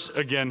first verse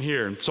again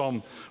here in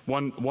Psalm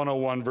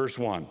 101, verse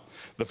 1.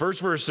 The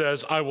first verse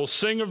says, I will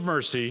sing of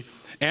mercy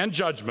and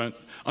judgment.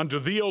 Unto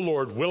thee, O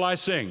Lord, will I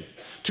sing.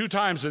 2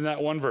 times in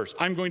that one verse.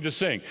 I'm going to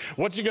sing.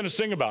 What's he going to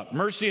sing about?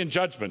 Mercy and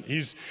judgment.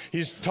 He's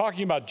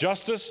talking about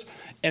justice,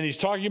 and he's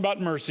talking about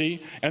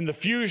mercy, and the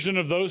fusion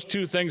of those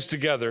two things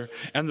together,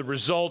 and the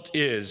result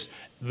is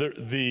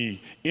the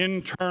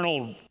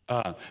internal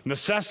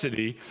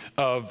necessity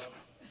of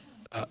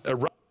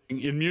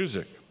erupting in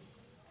music.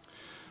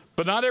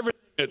 But not everything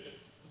that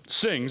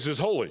sings is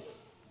holy.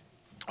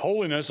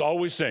 Holiness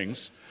always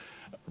sings.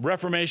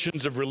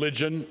 Reformations of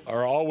religion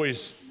are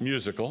always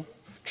musical.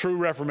 True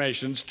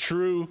reformations,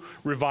 true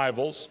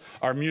revivals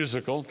are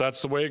musical.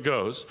 That's the way it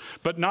goes.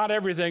 But not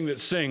everything that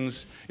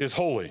sings is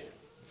holy.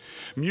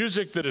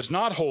 Music that is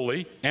not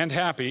holy and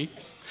happy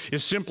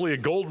is simply a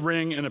gold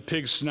ring and a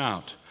pig's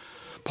snout.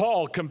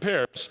 Paul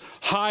compares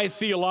high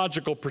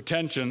theological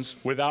pretensions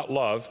without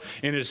love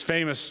in his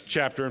famous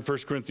chapter in 1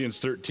 Corinthians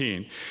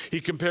 13. He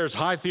compares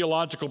high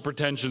theological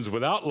pretensions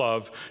without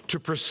love to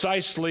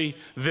precisely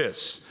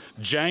this: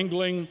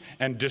 jangling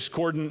and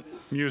discordant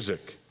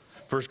music.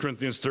 1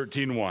 Corinthians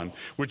 13:1,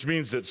 which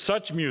means that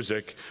such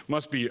music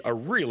must be a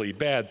really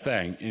bad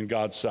thing in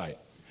God's sight.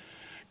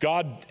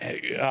 God,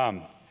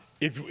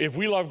 if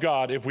we love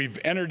God, if we've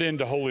entered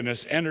into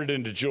holiness, entered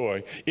into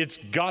joy, it's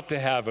got to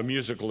have a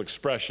musical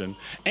expression.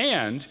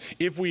 And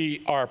if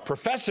we are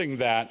professing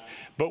that,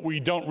 but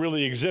we don't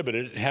really exhibit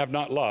it, have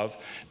not love,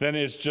 then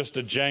it's just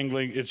a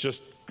jangling, it's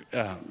just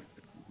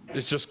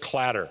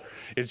clatter.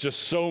 It's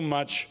just so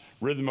much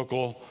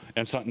rhythmical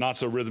and not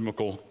so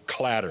rhythmical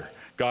clatter.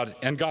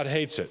 God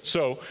hates it.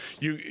 So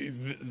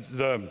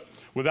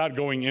without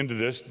going into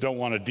this, don't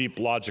want a deep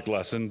logic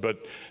lesson, but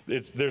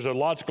there's a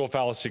logical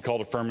fallacy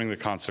called affirming the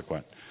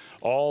consequent.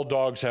 All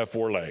dogs have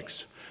 4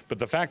 legs, but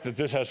the fact that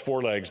this has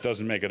 4 legs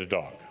doesn't make it a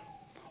dog.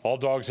 All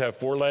dogs have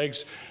 4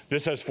 legs.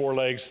 This has 4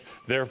 legs,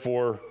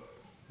 therefore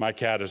my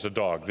cat is a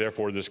dog.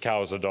 Therefore this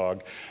cow is a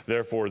dog.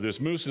 Therefore this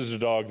moose is a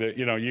dog.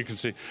 You can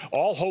see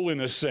all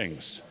holiness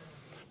sings,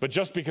 but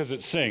just because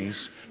it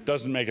sings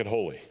doesn't make it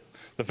holy.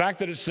 The fact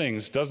that it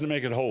sings doesn't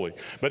make it holy.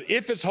 But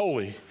if it's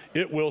holy,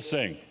 it will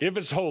sing. If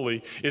it's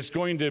holy, it's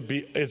going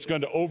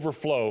to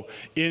overflow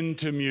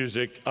into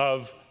music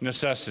of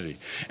necessity.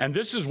 And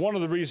this is one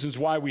of the reasons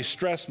why we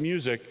stress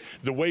music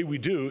the way we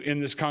do in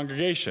this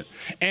congregation.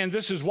 And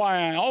this is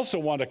why I also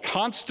want to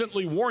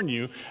constantly warn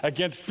you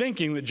against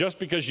thinking that just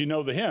because you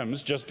know the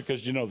hymns, just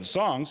because you know the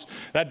songs,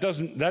 that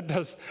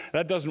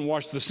doesn't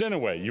wash the sin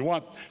away. You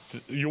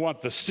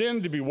want the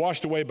sin to be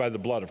washed away by the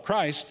blood of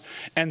Christ,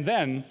 and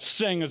then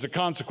sing as a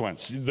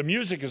consequence. The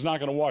music is not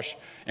going to wash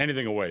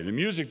anything away. The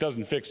music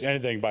doesn't fix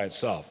anything by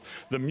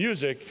itself. The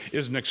music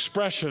is an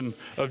expression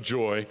of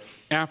joy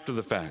after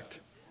the fact.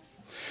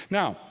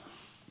 Now,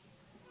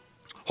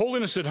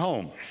 holiness at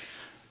home.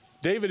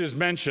 David has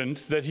mentioned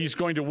that he's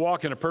going to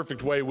walk in a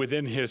perfect way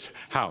within his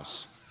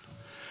house.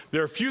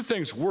 There are few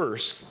things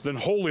worse than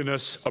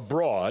holiness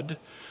abroad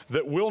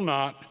that will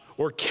not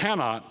or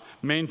cannot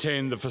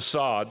maintain the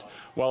facade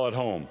while at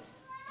home.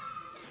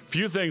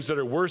 Few things that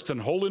are worse than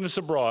holiness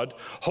abroad,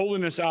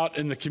 holiness out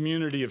in the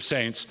community of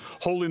saints,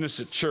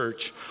 holiness at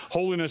church,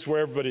 holiness where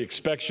everybody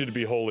expects you to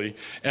be holy,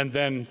 and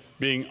then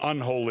being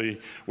unholy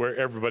where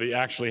everybody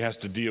actually has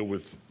to deal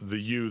with the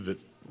you that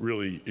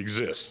really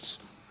exists.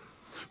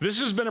 This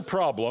has been a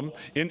problem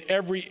in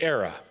every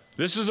era.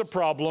 This is a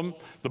problem.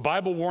 The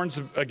Bible warns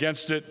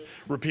against it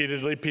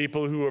repeatedly,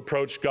 people who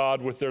approach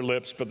God with their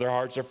lips, but their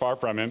hearts are far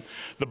from him.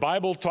 The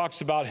Bible talks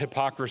about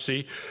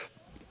hypocrisy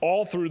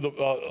all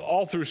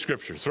through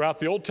Scripture, throughout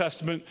the Old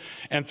Testament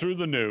and through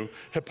the New.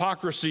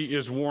 Hypocrisy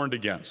is warned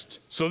against.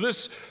 So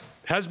this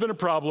has been a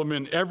problem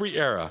in every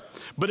era,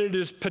 but it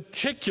is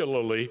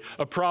particularly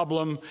a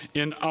problem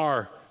in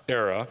our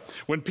era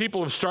when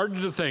people have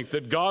started to think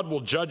that God will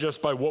judge us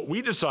by what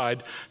we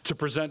decide to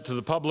present to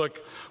the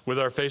public with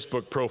our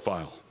Facebook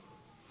profile.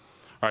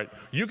 All right,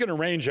 you can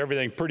arrange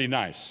everything pretty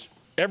nice.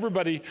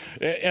 Everybody,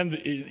 and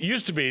it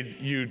used to be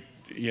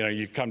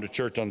you come to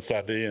church on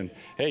Saturday and,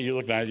 hey, you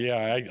look nice.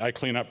 Yeah, I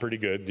clean up pretty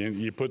good.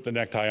 You put the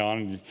necktie on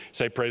and you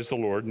say, praise the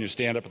Lord, and you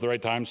stand up at the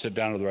right time, sit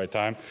down at the right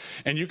time,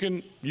 and you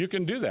can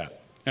do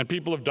that. And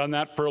people have done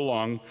that for a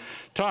long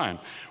time.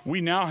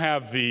 We now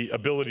have the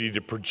ability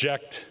to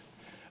project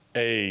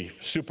a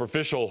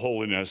superficial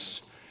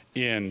holiness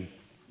in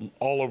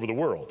all over the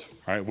world.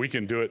 All right, we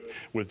can do it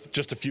with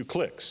just a few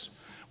clicks.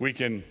 We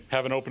can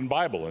have an open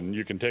Bible, and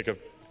you can take a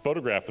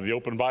photograph of the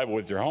open Bible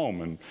with your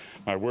home, and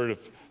thy word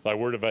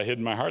have I hid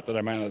in my heart that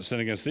I might not sin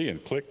against thee,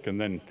 and click, and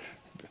then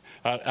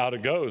out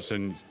it goes.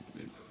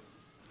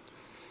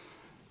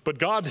 But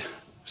God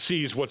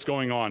sees what's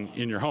going on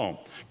in your home.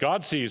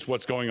 God sees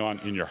what's going on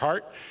in your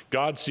heart.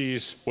 God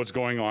sees what's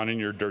going on in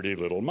your dirty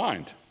little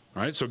mind.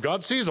 All right, so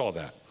God sees all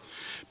that.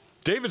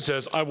 David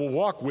says, I will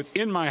walk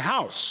within my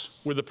house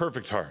with a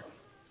perfect heart.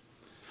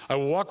 I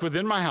will walk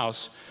within my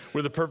house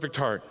with a perfect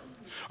heart.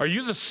 Are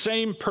you the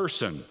same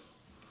person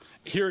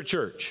here at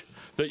church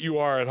that you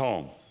are at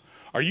home?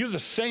 Are you the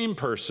same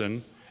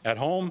person at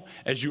home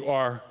as you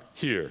are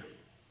here?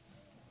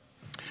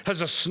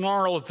 Has a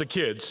snarl at the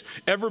kids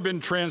ever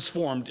been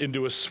transformed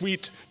into a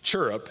sweet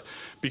chirrup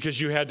because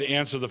you had to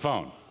answer the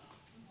phone?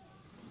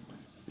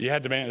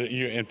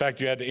 In fact,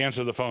 you had to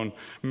answer the phone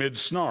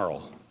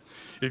mid-snarl.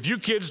 If you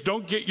kids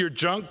don't get your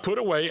junk put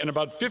away in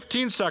about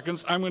 15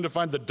 seconds, I'm going to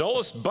find the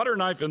dullest butter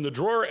knife in the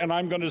drawer and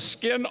I'm going to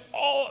skin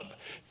all.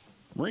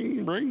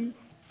 Ring, ring.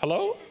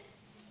 Hello?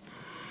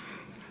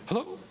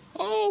 Hello?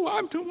 Oh,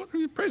 I'm doing,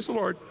 praise the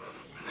Lord.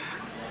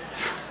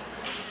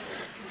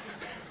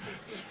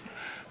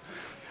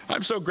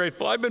 I'm so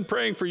grateful. I've been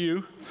praying for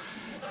you.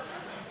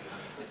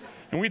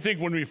 And we think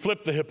when we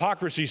flip the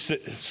hypocrisy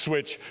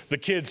switch, the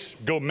kids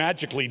go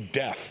magically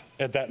deaf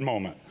at that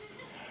moment.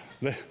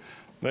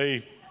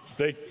 They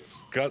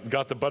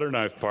got the butter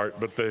knife part,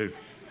 but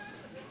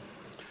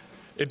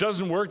it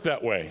doesn't work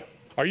that way.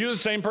 Are you the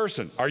same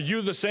person? Are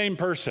you the same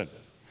person?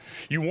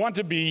 You want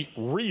to be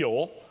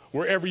real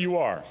wherever you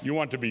are. You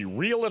want to be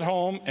real at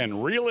home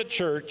and real at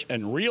church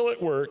and real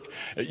at work.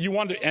 You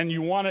want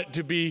it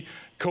to be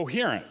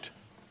coherent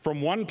from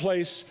one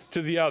place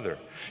to the other.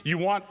 You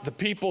want the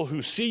people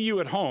who see you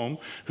at home,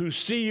 who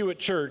see you at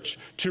church,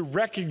 to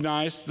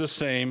recognize the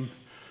same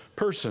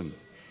person.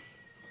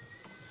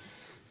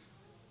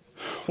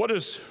 What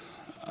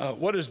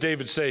does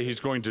David say he's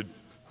going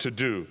to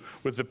do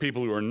with the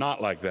people who are not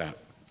like that?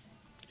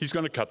 He's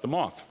going to cut them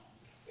off.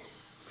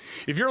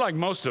 If you're like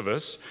most of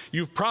us,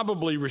 you've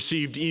probably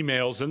received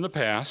emails in the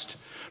past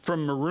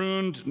from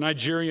marooned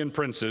Nigerian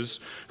princes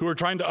who are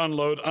trying to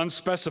unload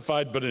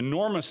unspecified but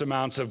enormous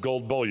amounts of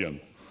gold bullion,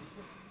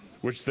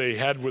 which they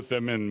had with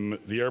them in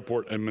the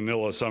airport in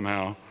Manila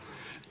somehow.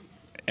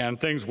 And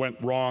things went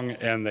wrong,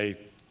 and they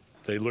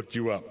looked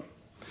you up.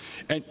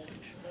 And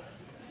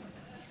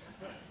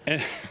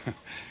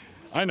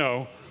I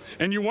know.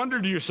 And you wonder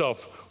to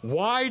yourself,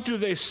 why do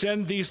they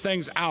send these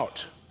things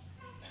out?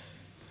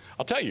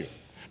 I'll tell you,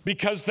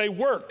 because they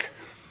work.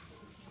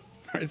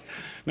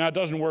 Now, it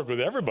doesn't work with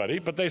everybody,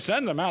 but they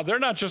send them out. They're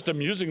not just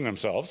amusing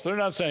themselves. They're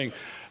not saying,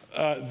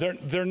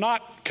 they're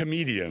not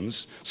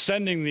comedians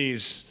sending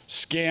these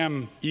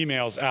scam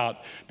emails out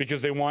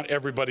because they want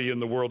everybody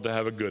in the world to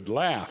have a good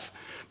laugh.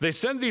 They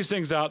send these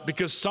things out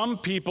because some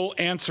people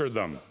answer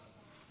them.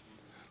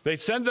 They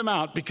send them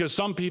out because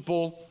some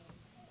people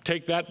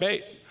take that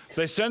bait.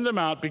 They send them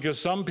out because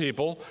some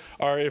people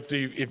are,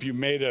 if you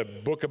made a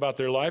book about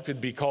their life,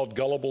 it'd be called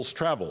Gullible's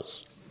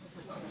Travels.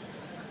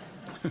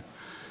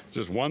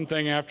 Just one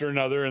thing after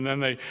another, and then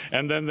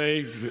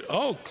they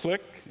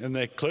click, and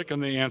they click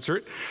and they answer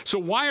it. So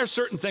why are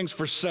certain things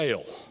for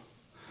sale?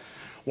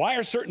 Why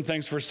are certain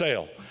things for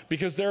sale?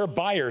 Because there are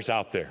buyers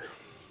out there.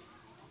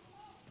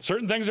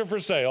 Certain things are for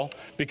sale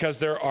because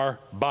there are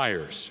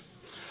buyers.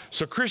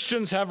 So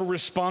Christians have a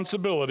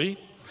responsibility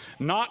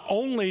not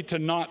only to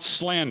not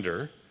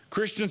slander.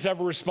 Christians have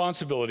a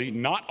responsibility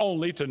not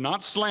only to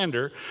not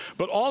slander,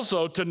 but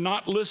also to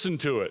not listen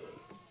to it.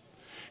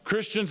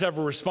 Christians have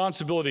a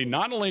responsibility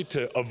not only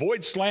to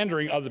avoid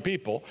slandering other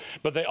people,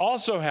 but they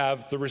also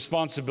have the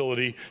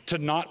responsibility to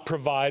not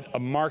provide a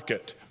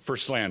market for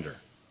slander.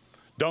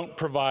 Don't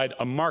provide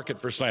a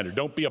market for slander.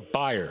 Don't be a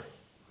buyer.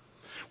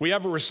 We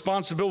have a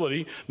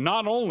responsibility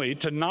not only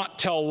to not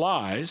tell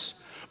lies,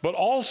 but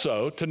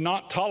also to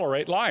not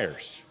tolerate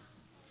liars.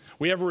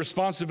 We have a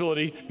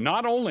responsibility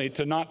not only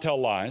to not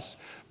tell lies,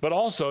 but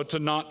also to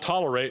not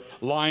tolerate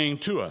lying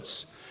to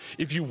us.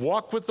 If you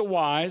walk with the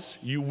wise,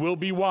 you will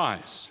be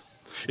wise.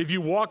 If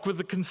you walk with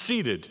the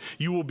conceited,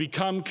 you will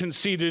become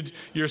conceited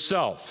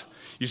yourself.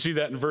 You see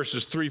that in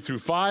verses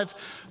 3-5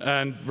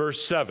 and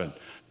verse 7.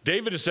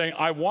 David is saying,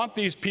 I want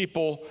these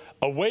people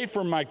away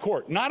from my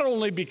court, not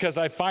only because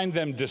I find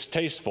them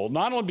distasteful,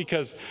 not only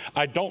because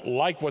I don't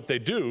like what they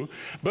do,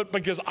 but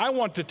because I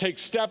want to take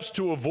steps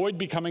to avoid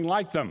becoming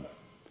like them.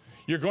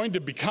 You're going to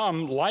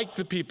become like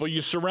the people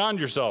you surround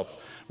yourself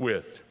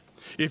with.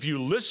 If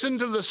you listen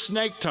to the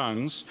snake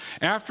tongues,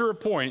 after a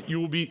point,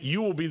 you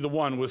will be the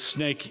one with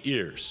snake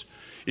ears.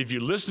 If you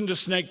listen to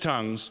snake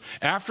tongues,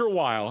 after a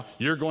while,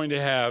 you're going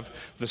to have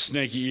the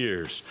snaky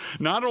ears.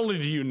 Not only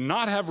do you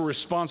not have a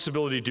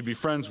responsibility to be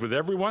friends with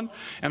everyone,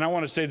 and I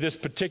want to say this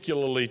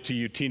particularly to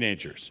you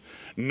teenagers,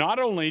 not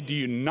only do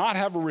you not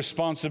have a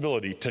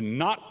responsibility to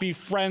not be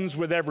friends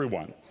with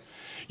everyone,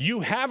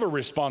 you have a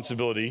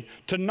responsibility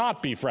to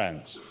not be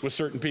friends with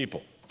certain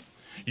people.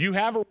 You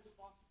have a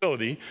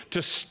responsibility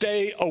to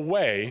stay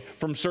away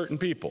from certain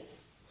people.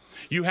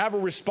 You have a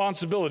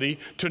responsibility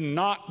to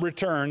not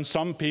return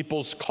some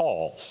people's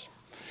calls.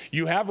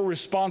 You have a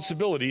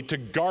responsibility to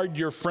guard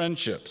your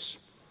friendships.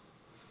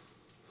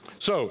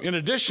 So, in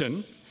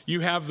addition,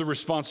 you have the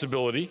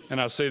responsibility, and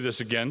I'll say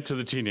this again to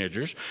the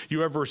teenagers,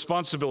 you have a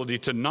responsibility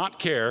to not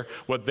care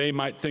what they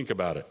might think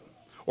about it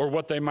or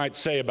what they might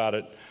say about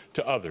it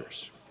to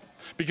others.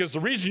 Because the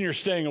reason you're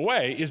staying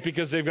away is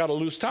because they've got a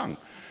loose tongue.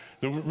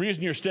 The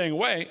reason you're staying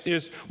away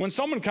is when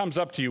someone comes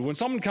up to you, when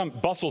someone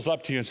bustles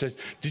up to you and says,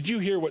 did you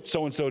hear what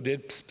so-and-so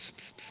did? Psst, psst,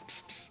 psst,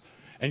 psst, psst.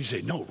 And you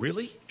say, no,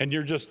 really? And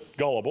you're just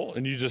gullible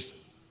and you just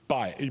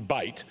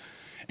bite.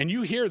 And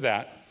you hear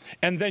that,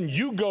 and then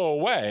you go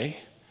away.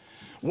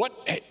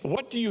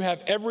 What do you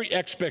have every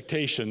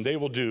expectation they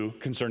will do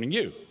concerning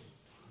you?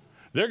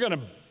 They're going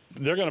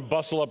to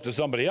bustle up to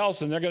somebody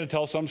else and they're going to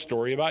tell some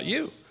story about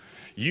you.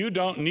 You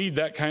don't need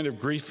that kind of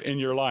grief in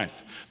your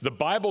life. The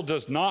Bible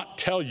does not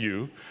tell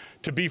you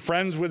to be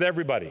friends with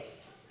everybody.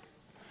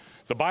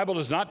 The Bible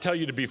does not tell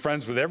you to be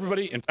friends with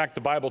everybody. In fact,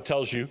 the Bible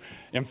tells you,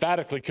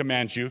 emphatically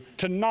commands you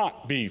to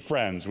not be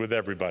friends with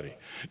everybody.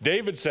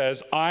 David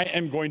says, I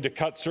am going to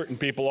cut certain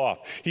people off.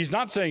 He's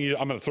not saying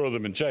I'm going to throw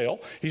them in jail.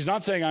 He's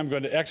not saying I'm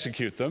going to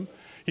execute them.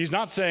 He's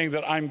not saying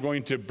that I'm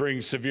going to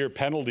bring severe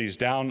penalties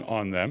down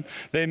on them.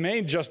 They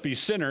may just be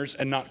sinners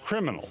and not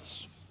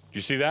criminals. Do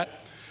you see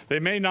that? They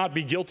may not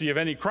be guilty of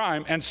any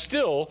crime, and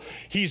still,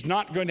 he's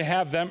not going to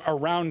have them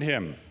around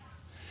him.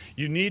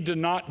 You need to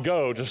not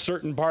go to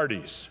certain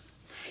parties.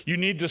 You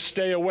need to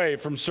stay away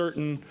from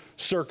certain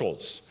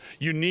circles.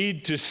 You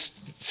need to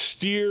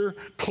steer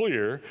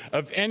clear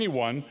of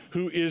anyone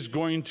who is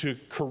going to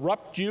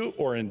corrupt you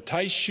or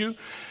entice you.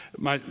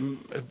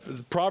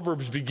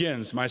 Proverbs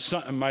begins, my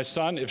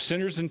son, if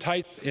sinners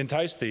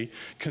entice thee,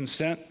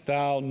 consent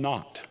thou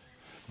not.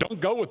 Don't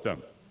go with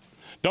them.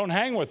 Don't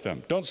hang with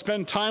them. Don't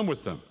spend time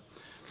with them.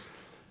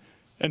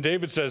 And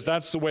David says,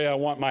 that's the way I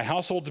want my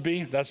household to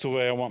be. That's the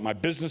way I want my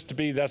business to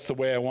be. That's the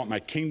way I want my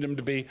kingdom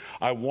to be.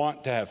 I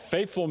want to have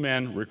faithful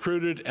men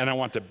recruited, and I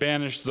want to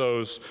banish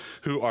those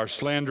who are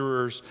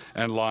slanderers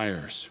and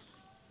liars.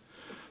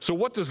 So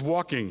what does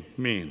walking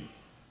mean?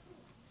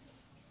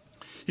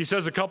 He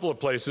says a couple of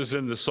places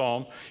in the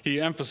psalm,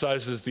 he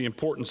emphasizes the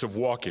importance of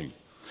walking.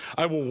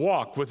 I will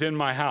walk within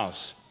my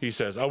house, he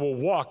says. I will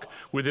walk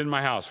within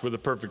my house with a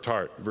perfect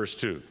heart, verse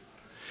 2.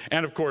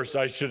 And of course,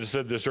 I should have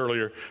said this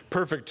earlier,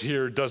 perfect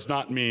here does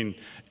not mean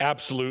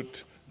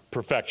absolute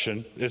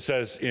perfection. It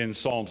says in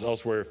Psalms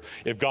elsewhere,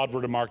 if God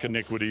were to mark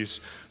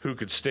iniquities, who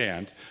could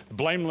stand?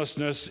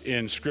 Blamelessness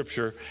in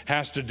Scripture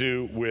has to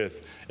do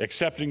with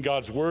accepting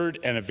God's word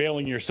and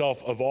availing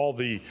yourself of all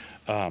the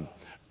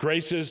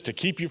graces to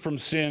keep you from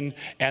sin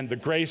and the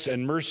grace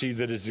and mercy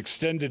that is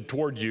extended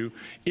toward you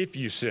if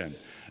you sin.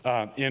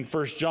 In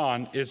 1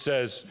 John, it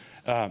says,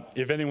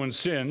 if anyone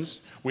sins,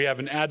 we have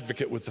an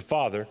advocate with the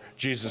Father,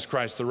 Jesus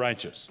Christ the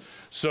righteous.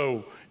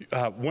 So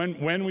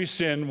when we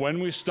sin, when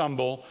we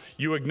stumble,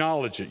 you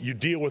acknowledge it. You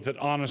deal with it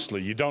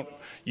honestly. You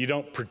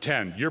don't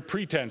pretend. Your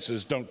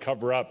pretenses don't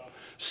cover up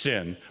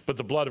sin, but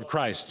the blood of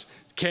Christ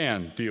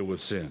can deal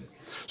with sin.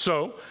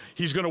 So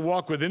he's going to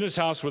walk within his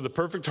house with a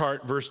perfect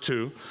heart, verse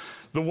 2.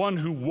 The one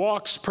who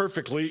walks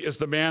perfectly is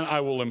the man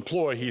I will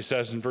employ, he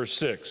says in verse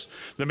 6.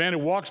 The man who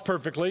walks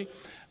perfectly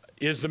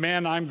is the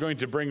man I'm going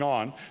to bring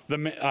on,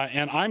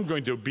 and I'm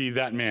going to be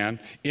that man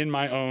in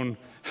my own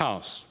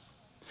house.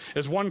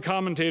 As one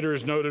commentator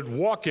has noted,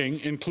 walking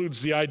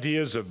includes the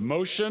ideas of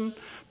motion,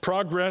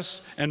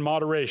 progress, and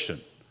moderation.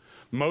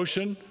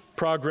 Motion,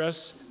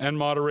 progress, and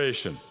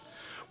moderation.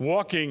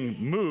 Walking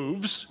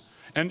moves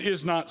and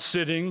is not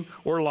sitting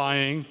or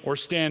lying or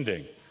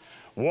standing.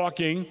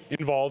 Walking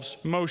involves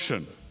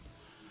motion.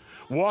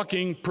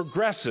 Walking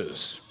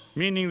progresses,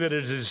 meaning that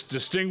it is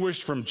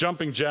distinguished from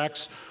jumping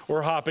jacks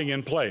or hopping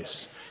in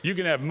place. You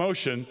can have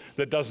motion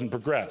that doesn't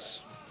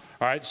progress.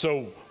 All right,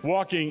 so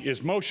walking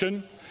is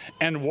motion,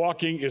 and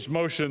walking is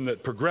motion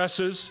that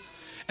progresses.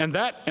 And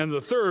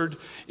the third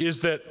is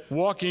that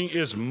walking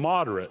is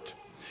moderate.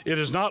 It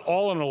is not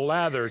all in a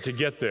lather to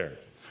get there.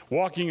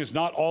 Walking is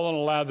not all in a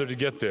lather to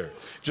get there,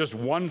 just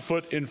one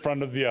foot in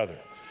front of the other.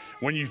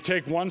 When you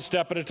take one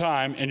step at a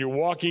time and you're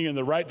walking in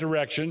the right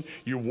direction,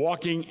 you're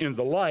walking in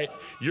the light,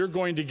 you're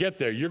going to get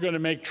there. You're going to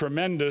make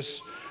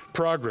tremendous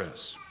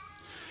progress.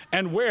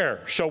 And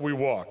where shall we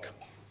walk?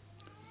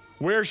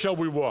 Where shall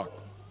we walk?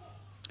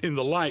 In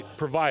the light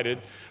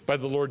provided by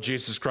the Lord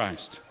Jesus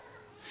Christ.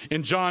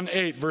 In John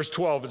 8, verse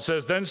 12, it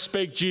says, Then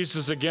spake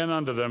Jesus again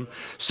unto them,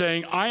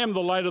 saying, I am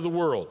the light of the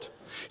world.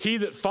 He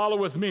that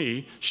followeth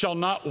me shall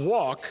not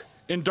walk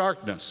in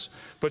darkness,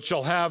 but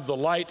shall have the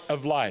light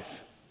of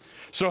life.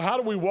 So how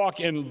do we walk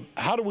in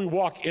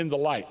the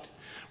light?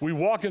 We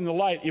walk in the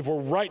light if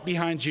we're right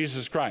behind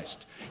Jesus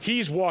Christ.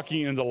 He's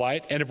walking in the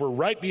light, and if we're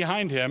right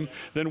behind him,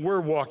 then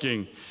we're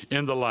walking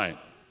in the light.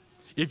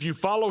 If you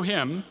follow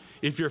him,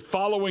 if you're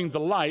following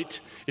the light,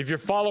 if you're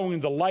following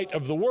the light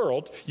of the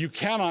world, you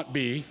cannot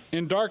be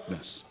in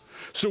darkness.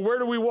 So where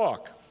do we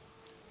walk?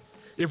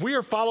 If we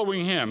are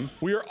following him,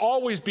 we are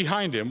always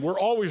behind him. We're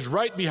always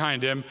right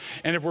behind him.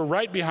 And if we're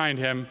right behind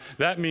him,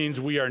 that means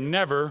we are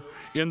never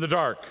in the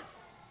dark.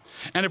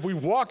 And if we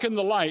walk in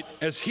the light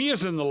as he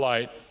is in the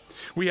light,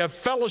 we have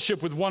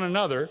fellowship with one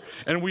another,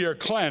 and we are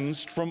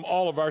cleansed from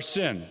all of our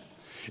sin.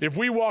 If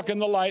we walk in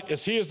the light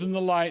as he is in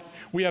the light,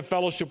 we have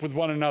fellowship with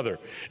one another.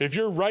 If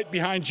you're right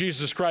behind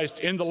Jesus Christ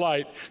in the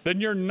light, then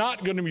you're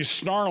not going to be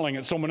snarling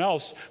at someone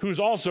else who's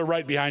also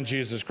right behind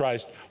Jesus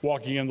Christ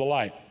walking in the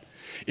light.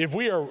 If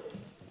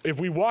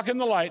we walk in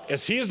the light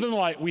as he is in the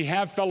light, we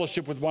have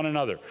fellowship with one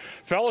another.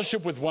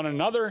 Fellowship with one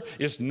another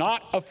is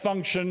not a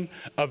function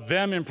of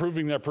them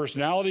improving their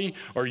personality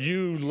or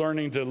you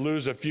learning to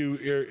lose a few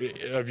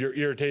of your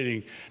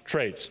irritating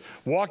traits.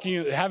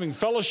 Having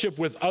fellowship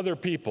with other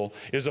people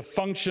is a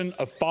function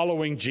of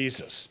following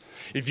Jesus.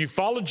 If you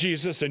follow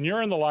Jesus and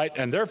you're in the light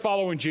and they're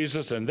following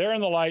Jesus and they're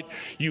in the light,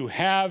 you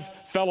have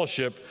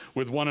fellowship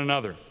with one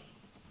another.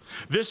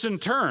 This in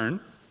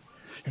turn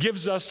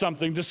gives us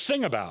something to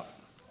sing about.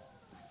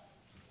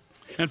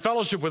 And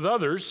fellowship with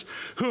others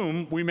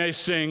whom we may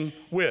sing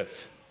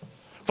with.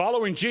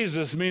 Following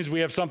Jesus means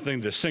we have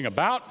something to sing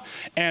about,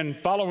 and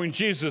following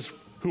Jesus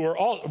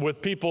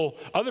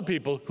other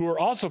people who are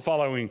also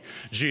following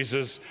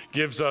Jesus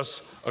gives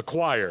us a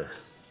choir.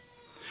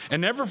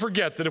 And never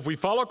forget that if we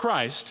follow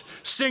Christ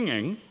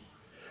singing,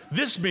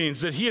 this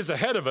means that he is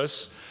ahead of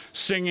us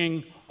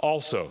singing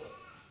also.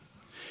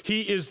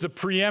 He is the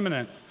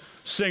preeminent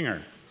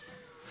singer.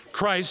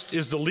 Christ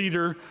is the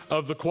leader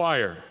of the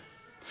choir.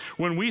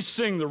 When we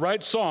sing the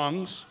right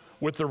songs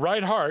with the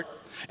right heart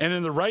and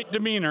in the right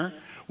demeanor,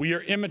 we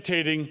are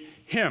imitating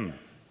him.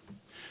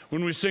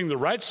 When we sing the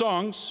right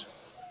songs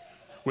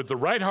with the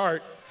right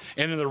heart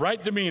and in the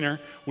right demeanor,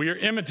 we are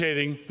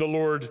imitating the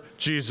Lord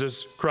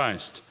Jesus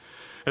Christ.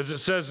 As it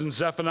says in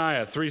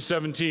Zephaniah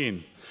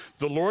 3:17,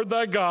 the Lord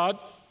thy God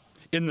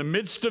in the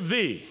midst of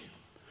thee,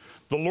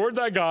 the Lord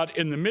thy God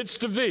in the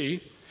midst of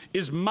thee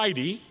is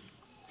mighty.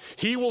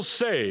 He will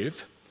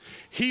save.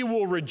 He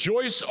will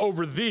rejoice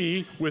over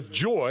thee with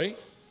joy.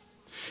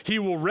 He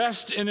will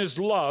rest in his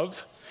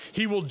love.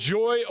 He will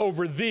joy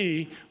over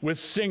thee with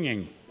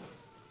singing.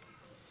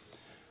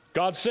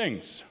 God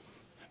sings.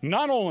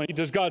 Not only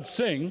does God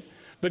sing,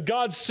 but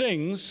God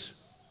sings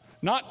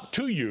not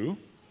to you,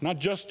 not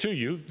just to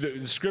you.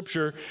 The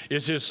scripture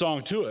is his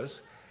song to us.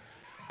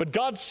 But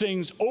God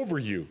sings over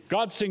you.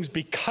 God sings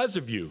because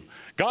of you.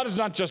 God is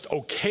not just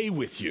okay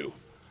with you.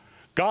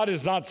 God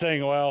is not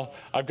saying, well,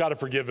 I've got to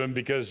forgive him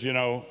because,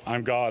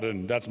 I'm God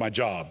and that's my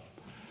job.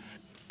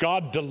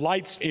 God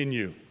delights in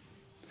you.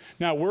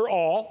 Now, we're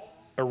all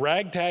a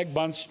ragtag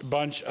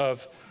bunch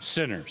of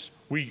sinners.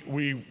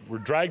 We were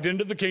dragged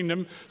into the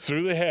kingdom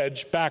through the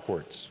hedge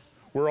backwards.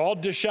 We're all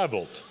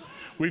disheveled.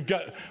 We've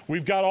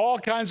got all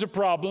kinds of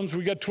problems.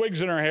 We've got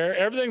twigs in our hair.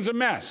 Everything's a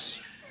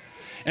mess.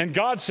 And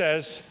God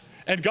says,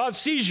 and God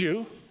sees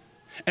you,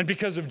 and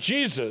because of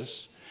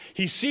Jesus,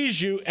 he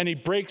sees you and he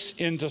breaks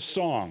into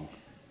song.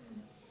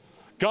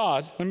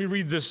 God, let me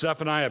read this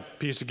Zephaniah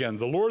piece again.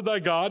 The Lord thy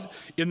God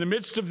in the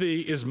midst of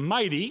thee is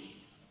mighty.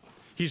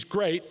 He's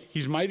great.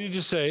 He's mighty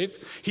to save.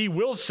 He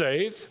will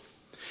save.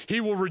 He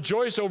will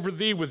rejoice over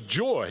thee with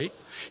joy.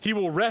 He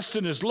will rest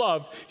in his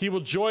love. He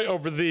will joy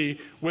over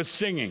thee with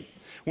singing.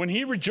 When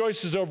he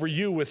rejoices over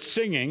you with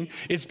singing,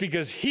 it's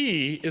because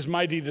he is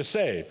mighty to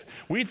save.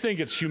 We think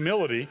it's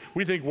humility.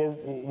 We think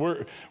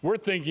we're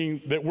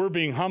thinking that we're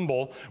being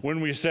humble when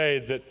we say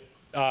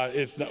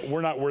that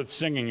we're not worth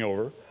singing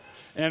over.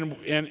 And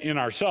in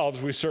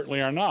ourselves, we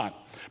certainly are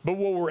not. But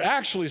what we're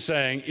actually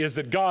saying is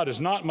that God is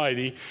not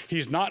mighty,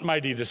 he's not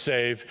mighty to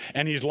save,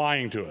 and he's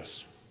lying to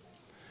us.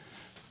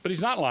 But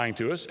he's not lying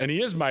to us, and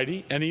he is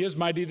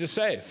mighty to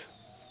save.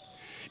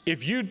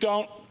 If you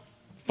don't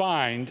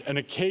find an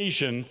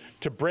occasion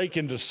to break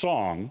into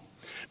song,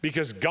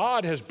 because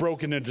God has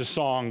broken into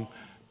song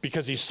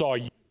because he saw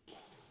you,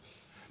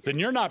 then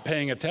you're not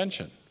paying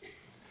attention.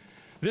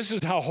 This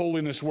is how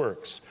holiness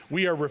works.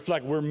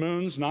 We're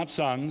moons, not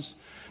suns.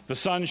 The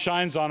sun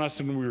shines on us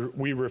and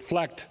we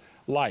reflect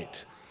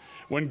light.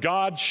 When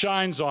God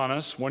shines on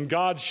us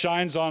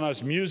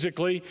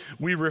musically,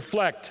 we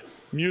reflect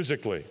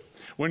musically.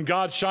 When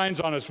God shines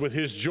on us with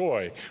his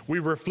joy, we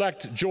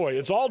reflect joy.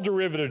 It's all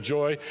derivative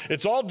joy.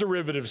 It's all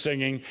derivative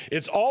singing.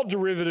 It's all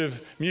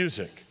derivative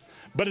music.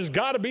 But it's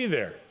got to be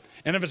there.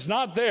 And if it's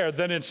not there,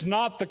 then it's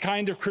not the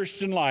kind of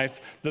Christian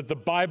life that the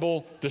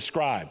Bible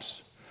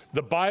describes.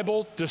 The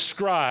Bible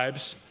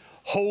describes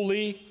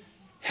holy,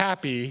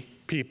 happy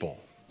people.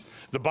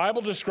 The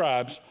Bible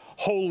describes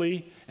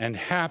holy and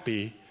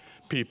happy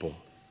people.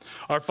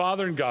 Our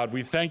Father in God,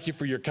 we thank you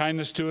for your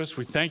kindness to us.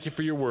 We thank you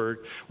for your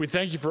word. We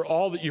thank you for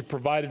all that you've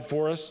provided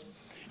for us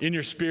in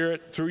your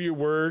spirit, through your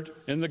word,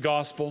 in the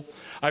gospel.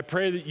 I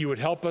pray that you would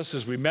help us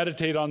as we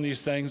meditate on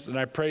these things, and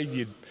I pray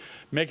you'd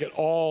make it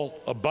all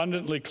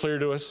abundantly clear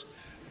to us.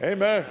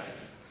 Amen.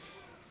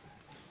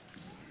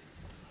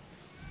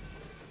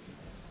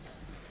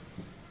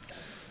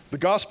 The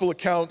gospel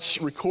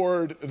accounts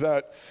record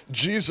that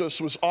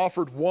Jesus was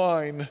offered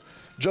wine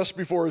just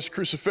before his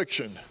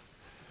crucifixion,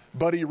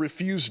 but he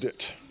refused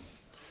it.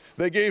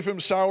 They gave him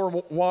sour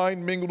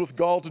wine mingled with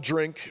gall to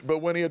drink, but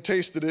when he had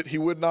tasted it, he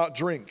would not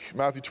drink.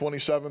 Matthew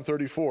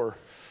 27:34.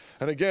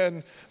 And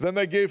again, then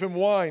they gave him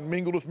wine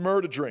mingled with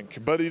myrrh to drink,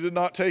 but he did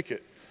not take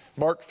it.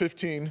 Mark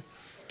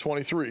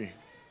 15:23.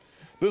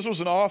 This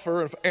was an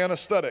offer of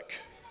anesthetic,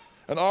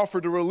 an offer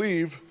to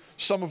relieve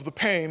some of the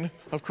pain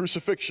of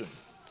crucifixion.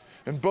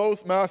 In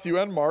both Matthew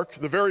and Mark,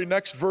 the very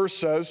next verse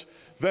says,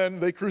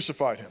 then they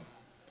crucified him.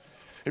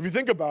 If you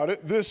think about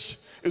it, this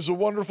is a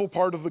wonderful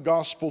part of the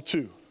gospel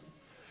too.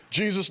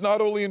 Jesus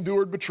not only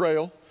endured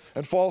betrayal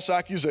and false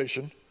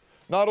accusation,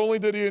 not only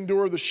did he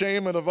endure the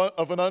shame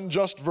of an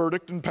unjust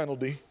verdict and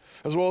penalty,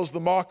 as well as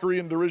the mockery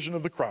and derision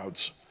of the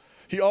crowds,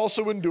 he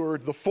also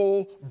endured the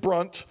full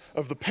brunt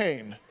of the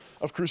pain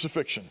of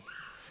crucifixion.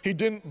 He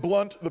didn't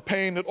blunt the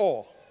pain at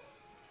all.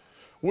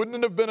 Wouldn't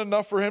it have been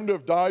enough for him to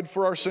have died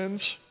for our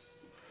sins?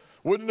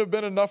 Wouldn't it have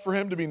been enough for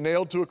him to be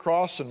nailed to a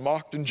cross and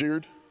mocked and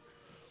jeered?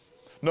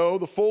 No,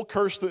 the full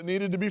curse that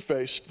needed to be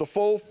faced, the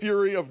full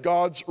fury of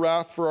God's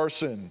wrath for our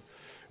sin,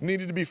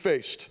 needed to be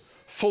faced,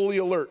 fully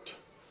alert,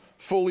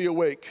 fully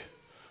awake,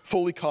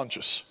 fully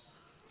conscious.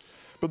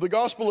 But the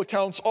gospel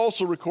accounts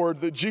also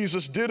record that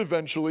Jesus did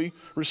eventually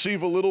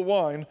receive a little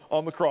wine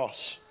on the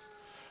cross.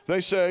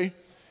 They say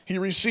He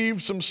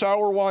received some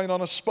sour wine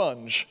on a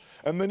sponge,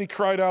 and then he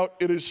cried out,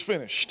 "It is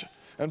finished."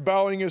 And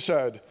bowing his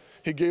head,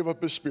 he gave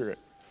up his spirit.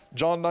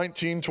 John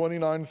 19,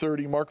 29,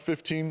 30, Mark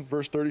 15,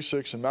 verse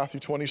 36, and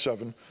Matthew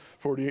 27,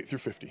 48 through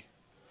 50.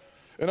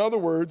 In other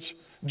words,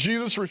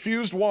 Jesus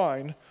refused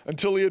wine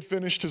until he had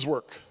finished his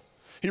work.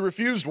 He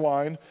refused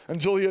wine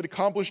until he had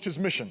accomplished his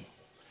mission.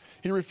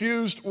 He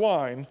refused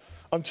wine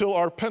until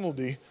our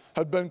penalty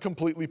had been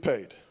completely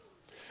paid.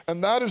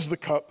 And that is the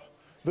cup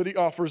that he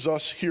offers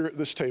us here at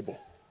this table.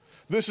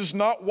 This is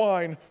not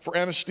wine for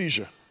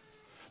anesthesia.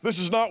 This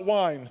is not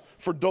wine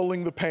for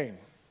dulling the pain.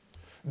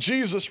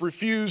 Jesus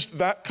refused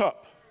that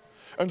cup,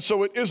 and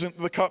so it isn't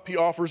the cup he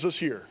offers us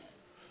here.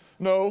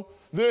 No,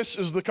 this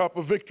is the cup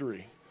of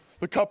victory,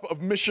 the cup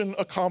of mission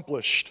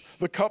accomplished,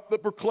 the cup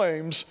that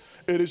proclaims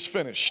it is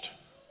finished.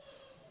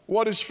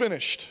 What is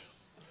finished?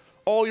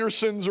 All your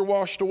sins are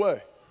washed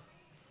away.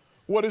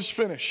 What is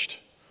finished?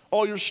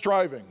 All your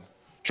striving,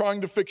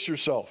 trying to fix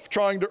yourself,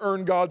 trying to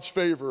earn God's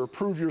favor or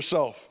prove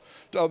yourself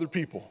to other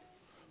people.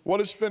 What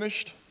is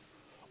finished?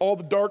 All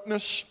the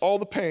darkness, all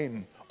the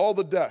pain, all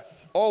the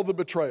death, all the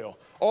betrayal,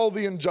 all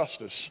the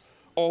injustice,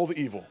 all the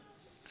evil.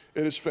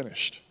 It is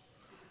finished.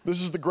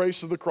 This is the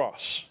grace of the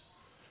cross.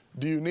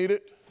 Do you need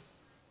it?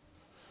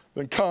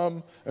 Then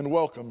come and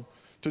welcome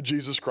to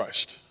Jesus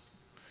Christ.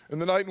 In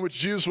the night in which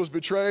Jesus was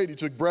betrayed, he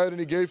took bread and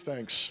he gave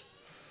thanks.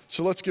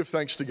 So let's give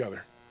thanks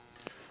together.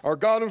 Our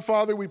God and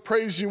Father, we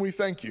praise you and we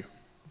thank you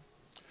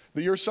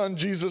that your Son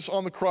Jesus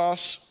on the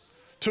cross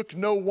took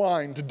no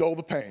wine to dull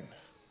the pain.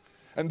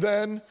 And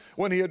then,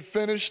 when he had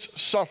finished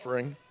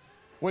suffering,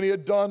 when he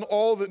had done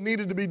all that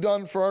needed to be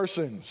done for our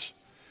sins,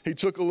 he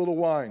took a little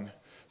wine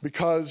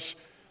because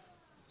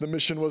the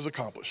mission was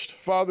accomplished.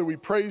 Father, we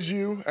praise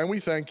you and we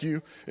thank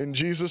you. In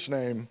Jesus'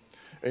 name,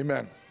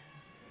 amen.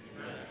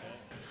 Amen.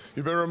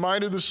 You've been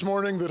reminded this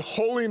morning that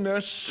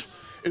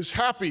holiness is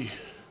happy.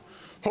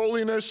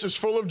 Holiness is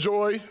full of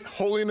joy.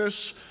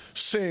 Holiness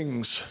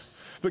sings.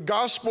 The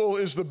gospel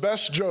is the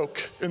best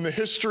joke in the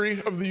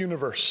history of the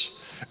universe.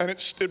 And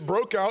it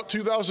broke out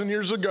 2,000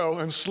 years ago,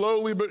 and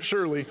slowly but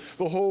surely,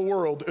 the whole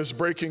world is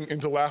breaking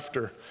into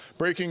laughter,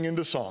 breaking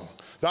into song.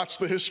 That's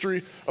the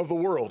history of the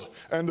world.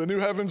 And the new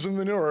heavens and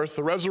the new earth,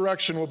 the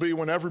resurrection will be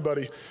when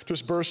everybody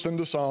just bursts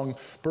into song,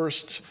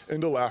 bursts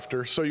into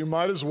laughter. So you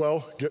might as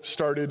well get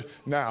started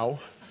now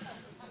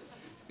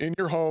in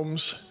your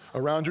homes,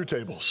 around your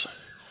tables.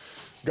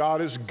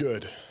 God is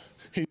good.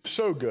 He's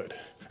so good,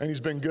 and he's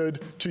been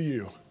good to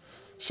you.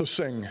 So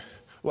sing,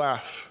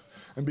 laugh,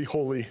 and be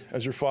holy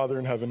as your Father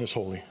in heaven is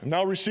holy. And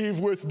now receive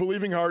with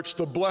believing hearts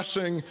the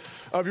blessing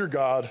of your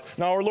God.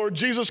 Now our Lord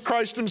Jesus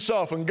Christ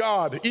himself and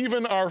God,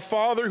 even our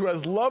Father who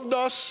has loved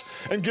us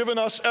and given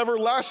us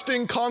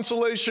everlasting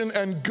consolation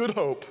and good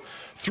hope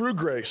through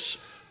grace,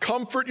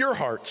 comfort your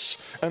hearts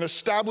and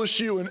establish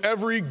you in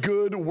every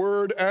good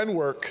word and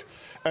work.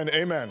 And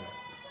amen.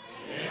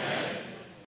 Amen.